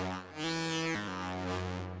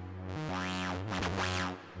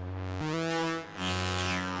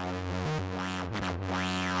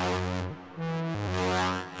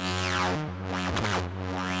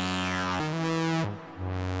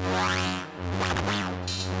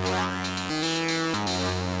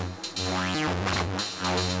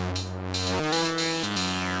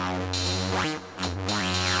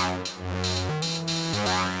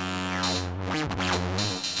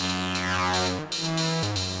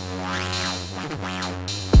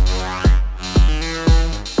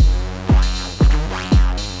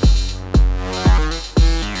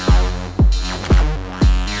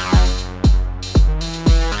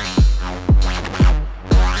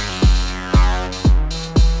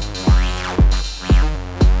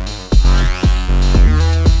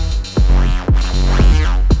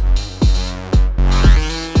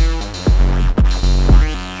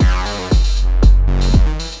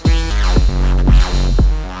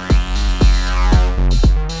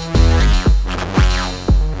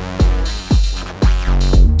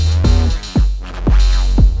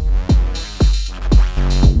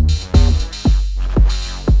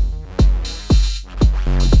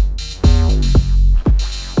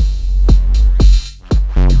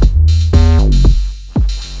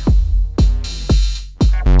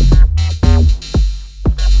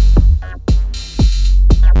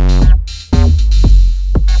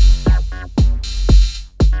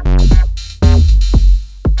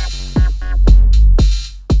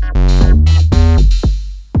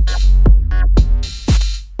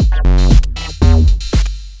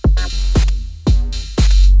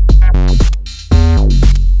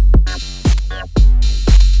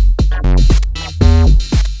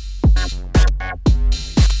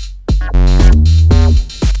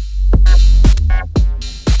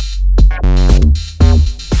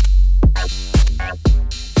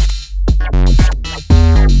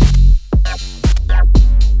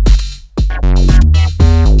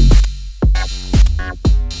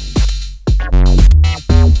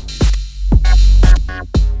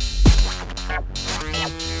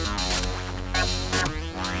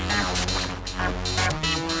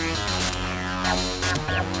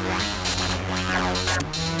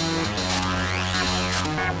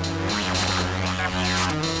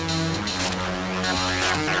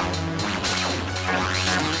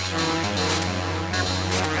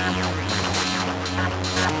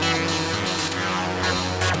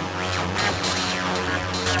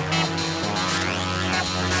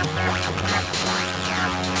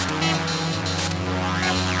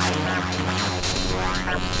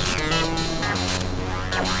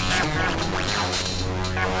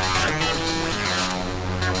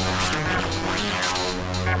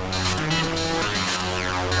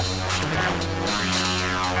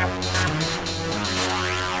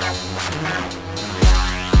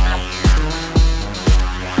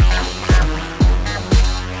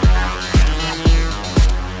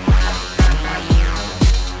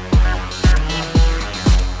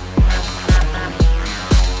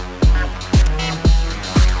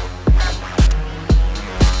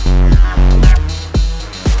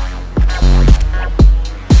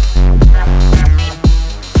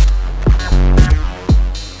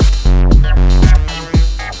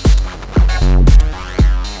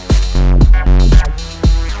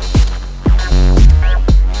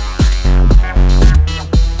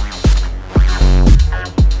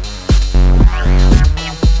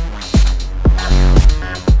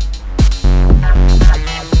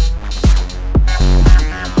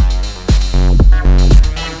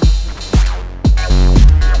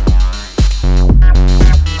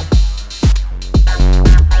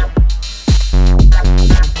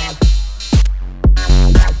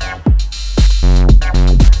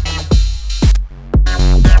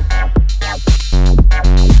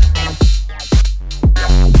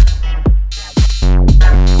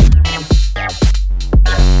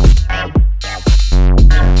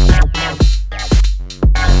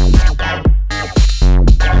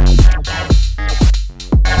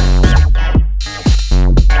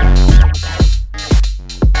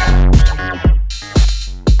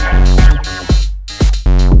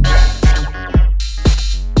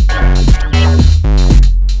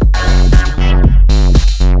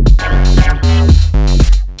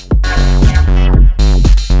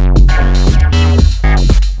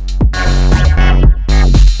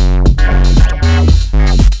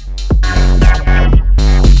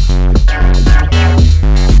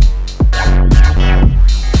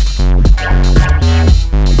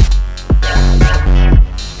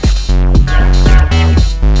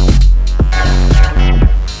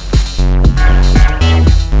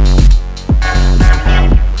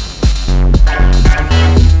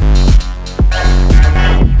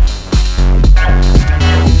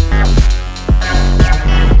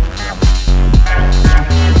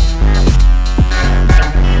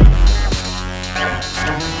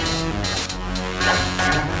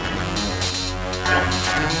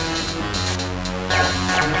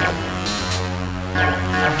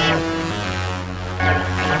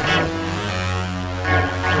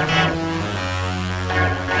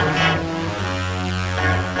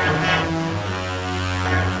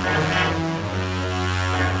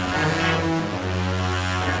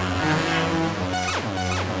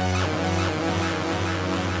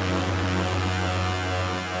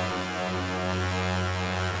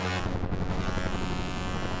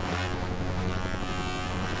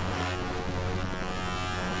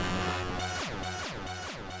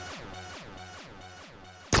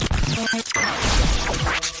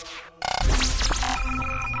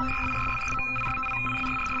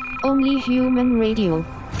 Only Human Radio.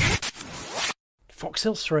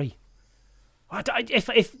 Foxhill 3.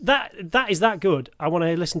 If that is that good, I want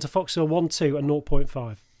to listen to Foxhill 1, 2 and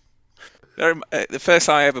 0.5. The first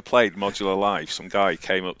I ever played Modular Live, some guy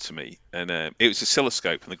came up to me, and it was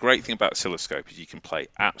oscilloscope. And the great thing about oscilloscope is you can play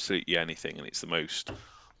absolutely anything, and it's the most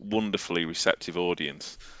wonderfully receptive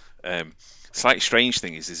audience. Slightly strange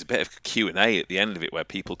thing is there's a bit of Q&A at the end of it where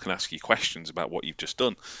people can ask you questions about what you've just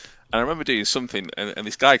done. And I remember doing something, and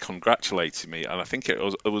this guy congratulated me, and I think it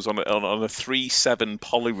was on a 3/7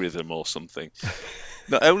 polyrhythm or something.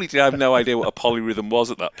 Not only did I have no idea what a polyrhythm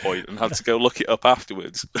was at that point and had to go look it up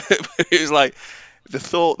afterwards, but it was like the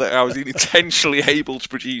thought that I was intentionally able to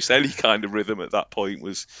produce any kind of rhythm at that point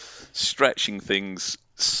was stretching things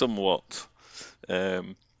somewhat. But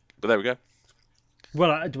there we go. Well,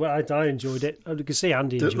 I enjoyed it. I can see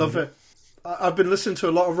Andy enjoyed Love it. I've been listening to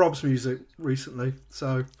a lot of Rob's music recently,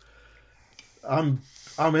 so I'm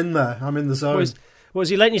in there. I'm in the zone. Was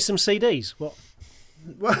he letting you some CDs? What?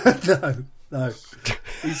 No.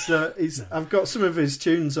 I've got some of his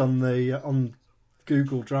tunes on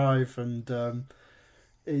Google Drive, and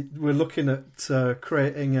we're looking at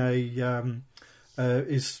creating an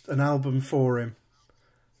album for him.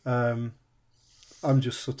 I'm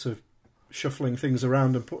just sort of shuffling things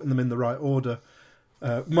around and putting them in the right order.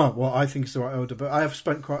 What I think is the right order, but I have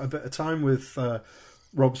spent quite a bit of time with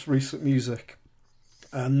Rob's recent music,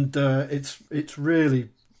 and it's really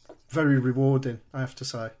very rewarding. I have to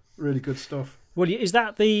say, really good stuff. Well, is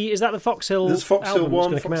that the Foxhill? There's Foxhill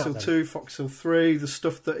 1, Foxhill Foxhill 2, Foxhill 3. The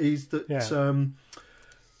stuff that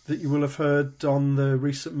that you will have heard on the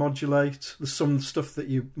recent Modulate. There's some stuff that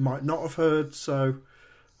you might not have heard. So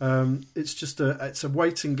it's just it's a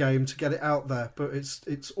waiting game to get it out there, but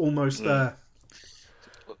it's almost there.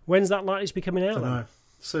 When's that likely to be coming out? I don't know.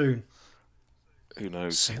 Soon. Who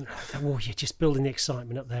knows? Soon. Oh, you're just building the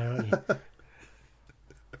excitement up there, aren't you?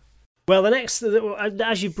 Well, the next,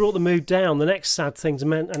 as you brought the mood down, the next sad thing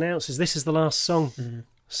to announce is this is the last song.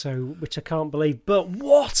 So, which I can't believe. But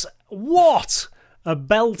what a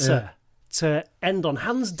belter to end on.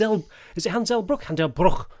 Hans Delbruck? Hans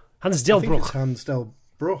Delbruck. It's Hans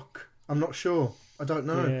Delbruck. I'm not sure. I don't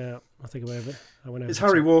know. Yeah, I think I went over. It's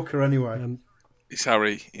Harry Walker anyway. It's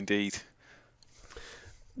Harry, indeed.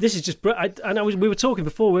 This is just. I know we were talking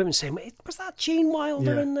before. We were saying, was that Gene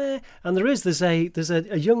Wilder in there? And there's a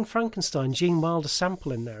young Frankenstein Gene Wilder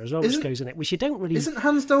sample in there as well, which goes in it, which you don't really. Isn't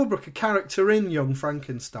Hans Delbruck a character in Young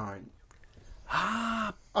Frankenstein?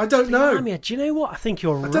 I don't know. Do you know what? I think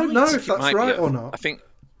you're right. I don't know if that's right or not. I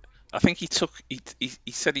think he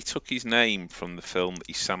said he took his name from the film that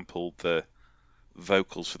he sampled the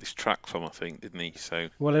vocals for this track from. I think, didn't he? So.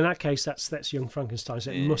 Well, in that case, that's Young Frankenstein.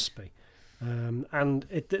 So it must be. And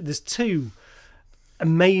there's two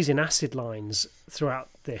amazing acid lines throughout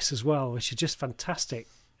this as well, which are just fantastic.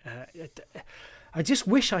 I just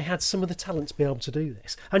wish I had some of the talent to be able to do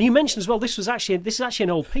this. And you mentioned as well, this is actually an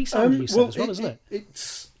old piece, you said as well, isn't it?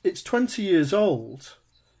 It's 20 years old,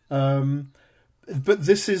 but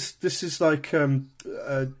this is like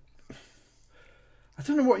I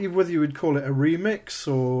don't know whether you would call it a remix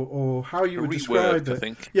or how you would describe it. I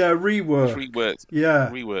think. Yeah, rework. He's reworked. Yeah,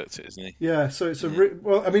 reworked it, isn't he? Yeah, so it's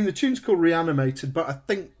the tune's called Reanimated, but I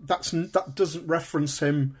think that doesn't reference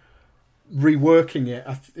him reworking it.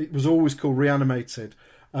 It was always called Reanimated,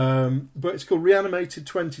 but it's called Reanimated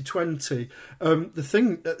 2020.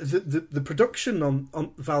 The production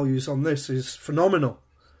on values on this is phenomenal.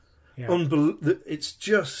 Yeah. It's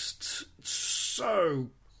just so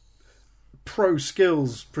pro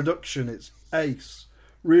skills production. It's ace.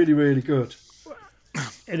 Really, really good.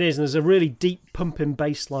 It is, and there's a really deep pumping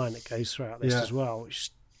bass line that goes throughout this as well, which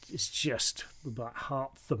it's just like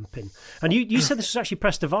heart thumping. And you said this was actually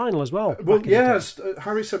pressed to vinyl as well. Well, yes.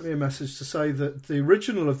 Harry sent me a message to say that the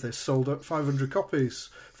original of this sold at 500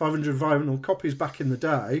 vinyl copies back in the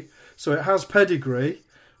day. So it has pedigree,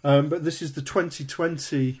 but this is the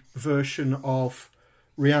 2020 version of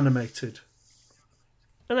Reanimated.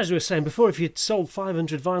 And as we were saying before, if you'd sold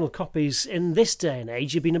 500 vinyl copies in this day and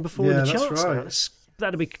age, you'd been number 4 in the charts. Right.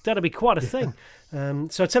 That'd be quite a thing.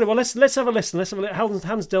 So I tell you what, let's have a listen. Let's have a listen.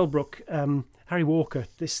 Hans Delbruck, Harry Walker.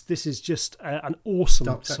 This is just an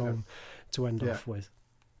awesome song to end off with.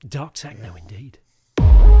 Dark techno, indeed.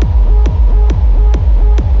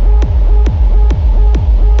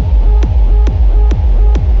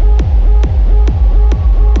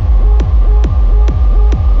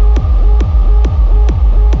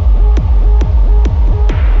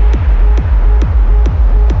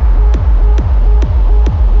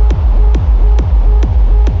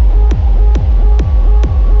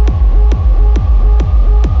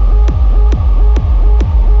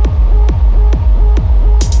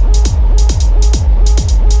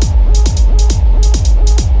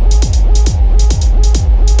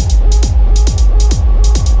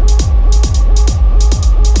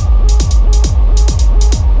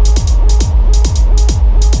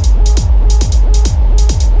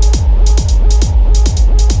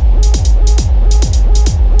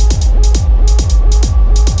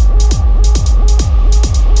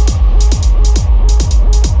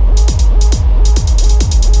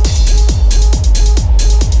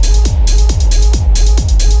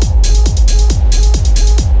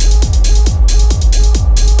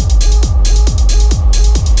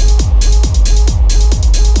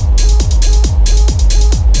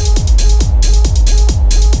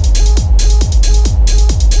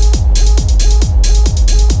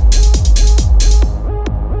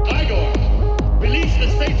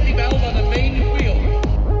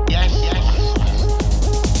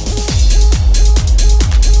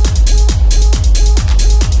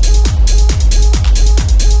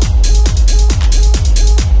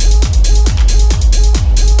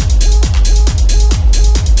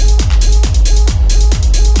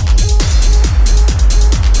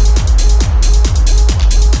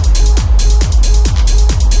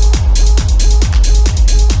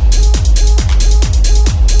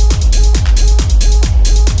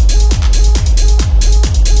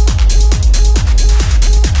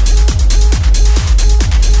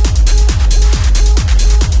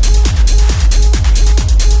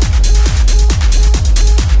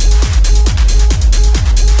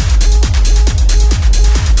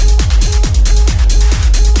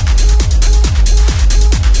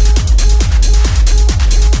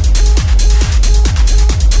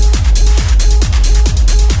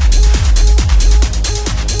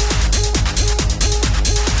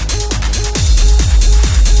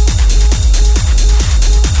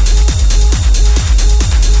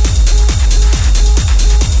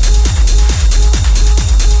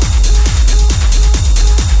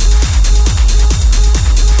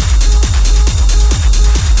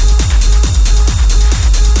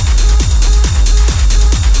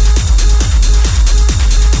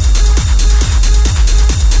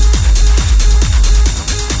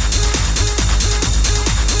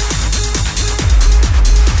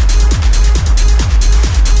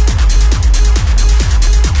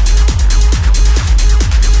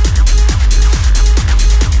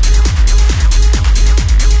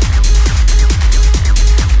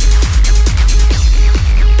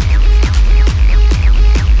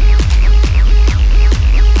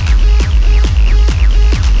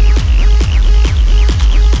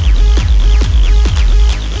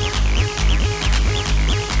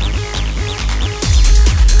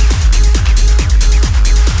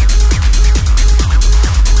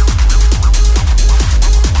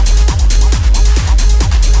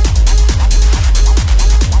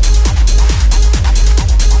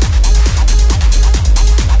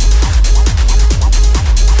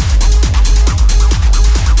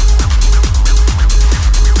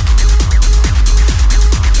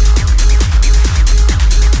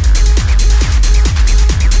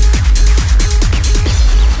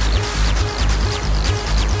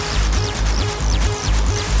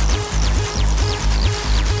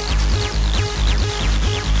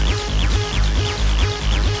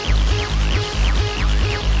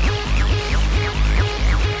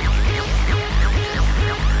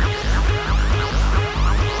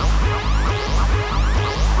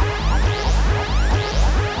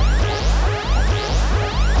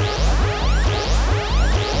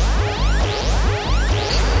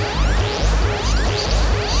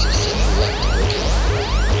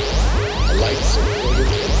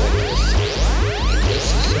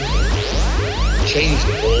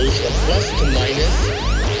 intervals from plus to minus,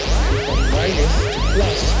 and from minus to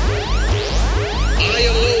plus. I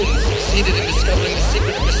alone succeeded in discovering the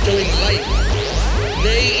secret of bestowing life.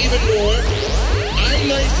 Nay, even more, I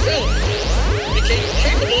myself became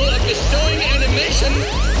capable of bestowing animation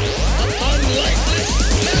upon lifeless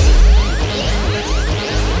matter.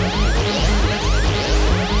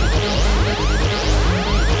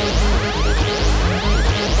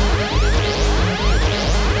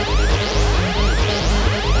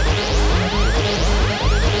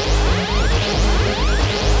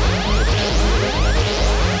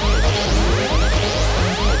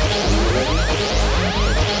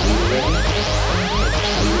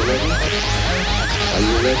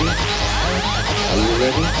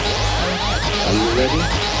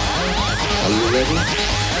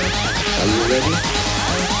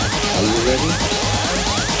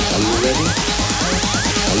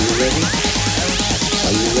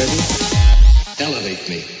 Elevate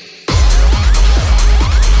me.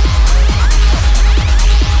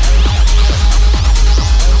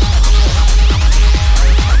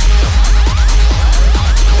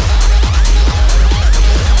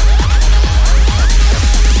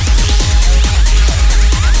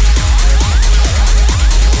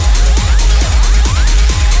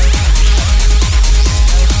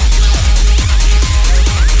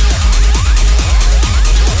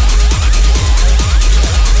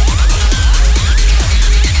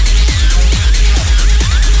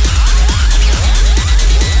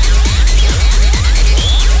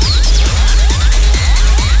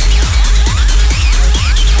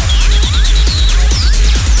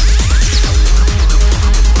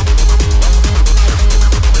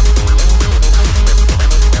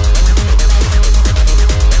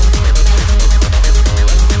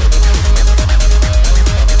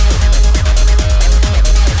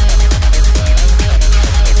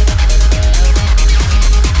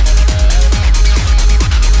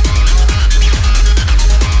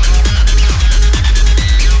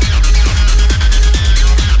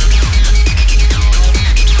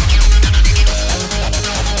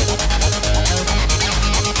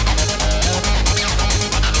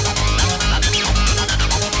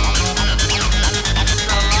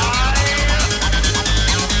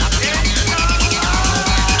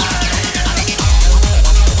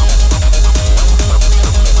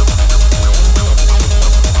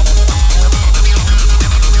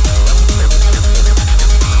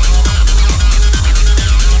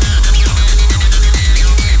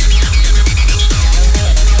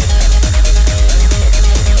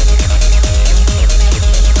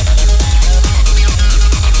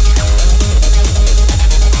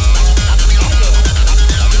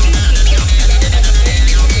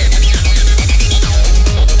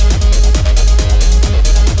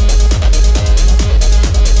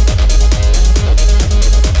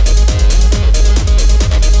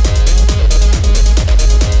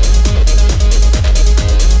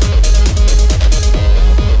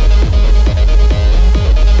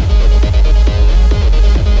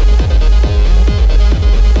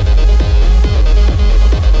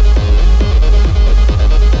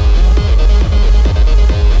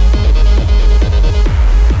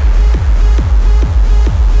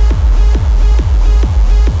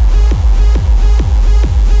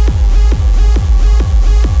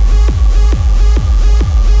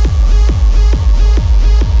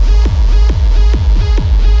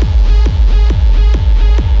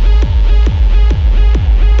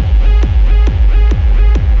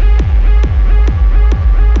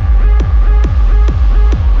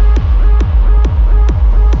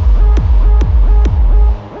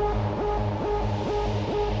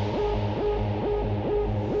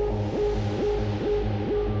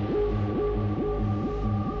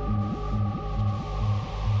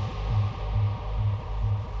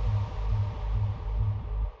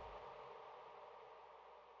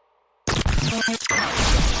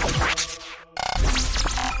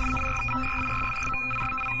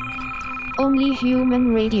 Only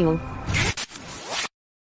Human Radio.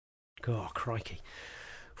 Oh, crikey.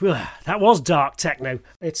 That was dark techno.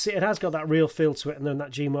 It has got that real feel to it, and then that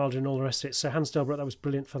Gene Wilder and all the rest of it. So Hans Delbrück, that was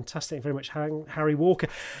brilliant, fantastic. Very much Harry Walker.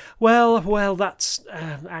 Well, that's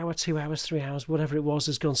hour, 2 hours, 3 hours, whatever it was,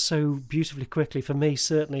 has gone so beautifully quickly for me.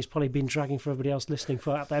 Certainly, it's probably been dragging for everybody else listening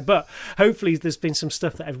for out there. But hopefully, there's been some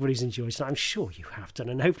stuff that everybody's enjoyed. So I'm sure you have done,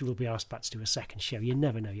 and hopefully, we'll be asked back to do a second show. You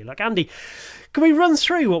never know. You're like, Andy, can we run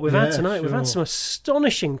through what we've had tonight? Sure. We've had some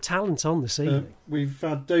astonishing talent on this evening. We've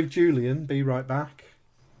had Dave Julian, Be Right Back.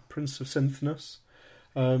 Prince of Synthness.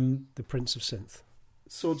 The Prince of Synth.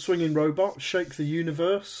 Sword Swinging Robot, Shake the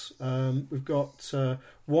Universe. We've got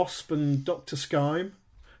Wasp and Dr. Skyme,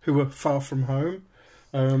 who are Far From Home.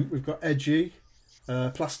 We've got Edgy,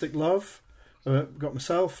 Plastic Love. We've got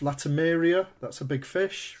myself, Latimeria. That's a big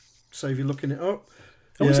fish. Save you looking it up.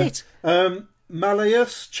 Oh, is it?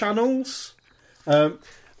 Malleus Channels.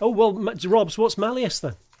 Robs, what's Malleus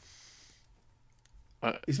then?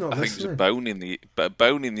 He's not I think listening. there's a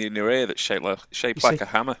bone in the inner ear that's shaped like a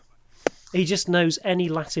hammer. He just knows any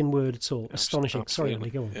Latin word at all. Astonishing. Sorry,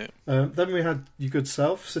 Absolutely. Andy, go on. Yeah. Then we had your good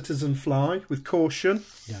self, Citizen Fly, with Caution.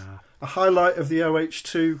 Yeah. A highlight of the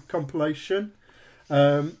OH2 compilation.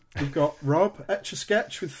 We've got Rob,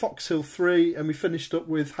 Etch-a-Sketch with Foxhill 3, and we finished up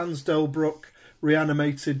with Hans Delbruck,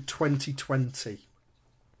 Reanimated 2020.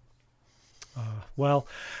 Well,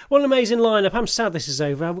 what an amazing lineup. I'm sad this is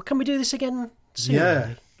over. Can we do this again soon? Yeah,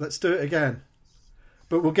 Andy? let's do it again.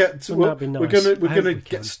 But we'll get to Wouldn't that be nice? we're I gonna hope we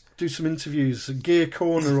can. do some interviews, a Gear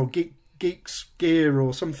Corner or Geeks Gear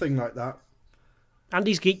or something like that.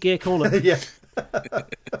 Andy's Geek Gear Corner. Yeah.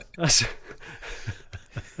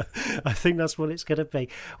 I think that's what it's going to be.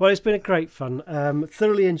 Well, it's been a great fun.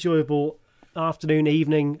 Thoroughly enjoyable afternoon,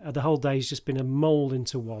 evening. The whole day's just been a mould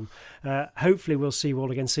into one. Hopefully we'll see you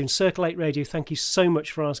all again soon. Circle 8 Radio, thank you so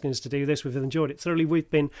much for asking us to do this. We've enjoyed it thoroughly.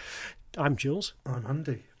 I'm Jules. I'm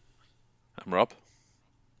Andy. I'm Rob.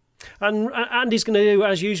 And Andy's going to do,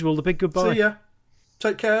 as usual, the big goodbye. See ya.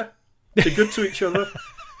 Take care. Be good to each other.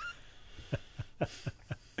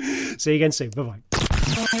 See you again soon. Bye-bye.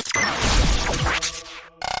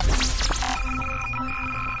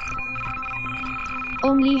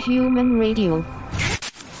 Only Human Radio.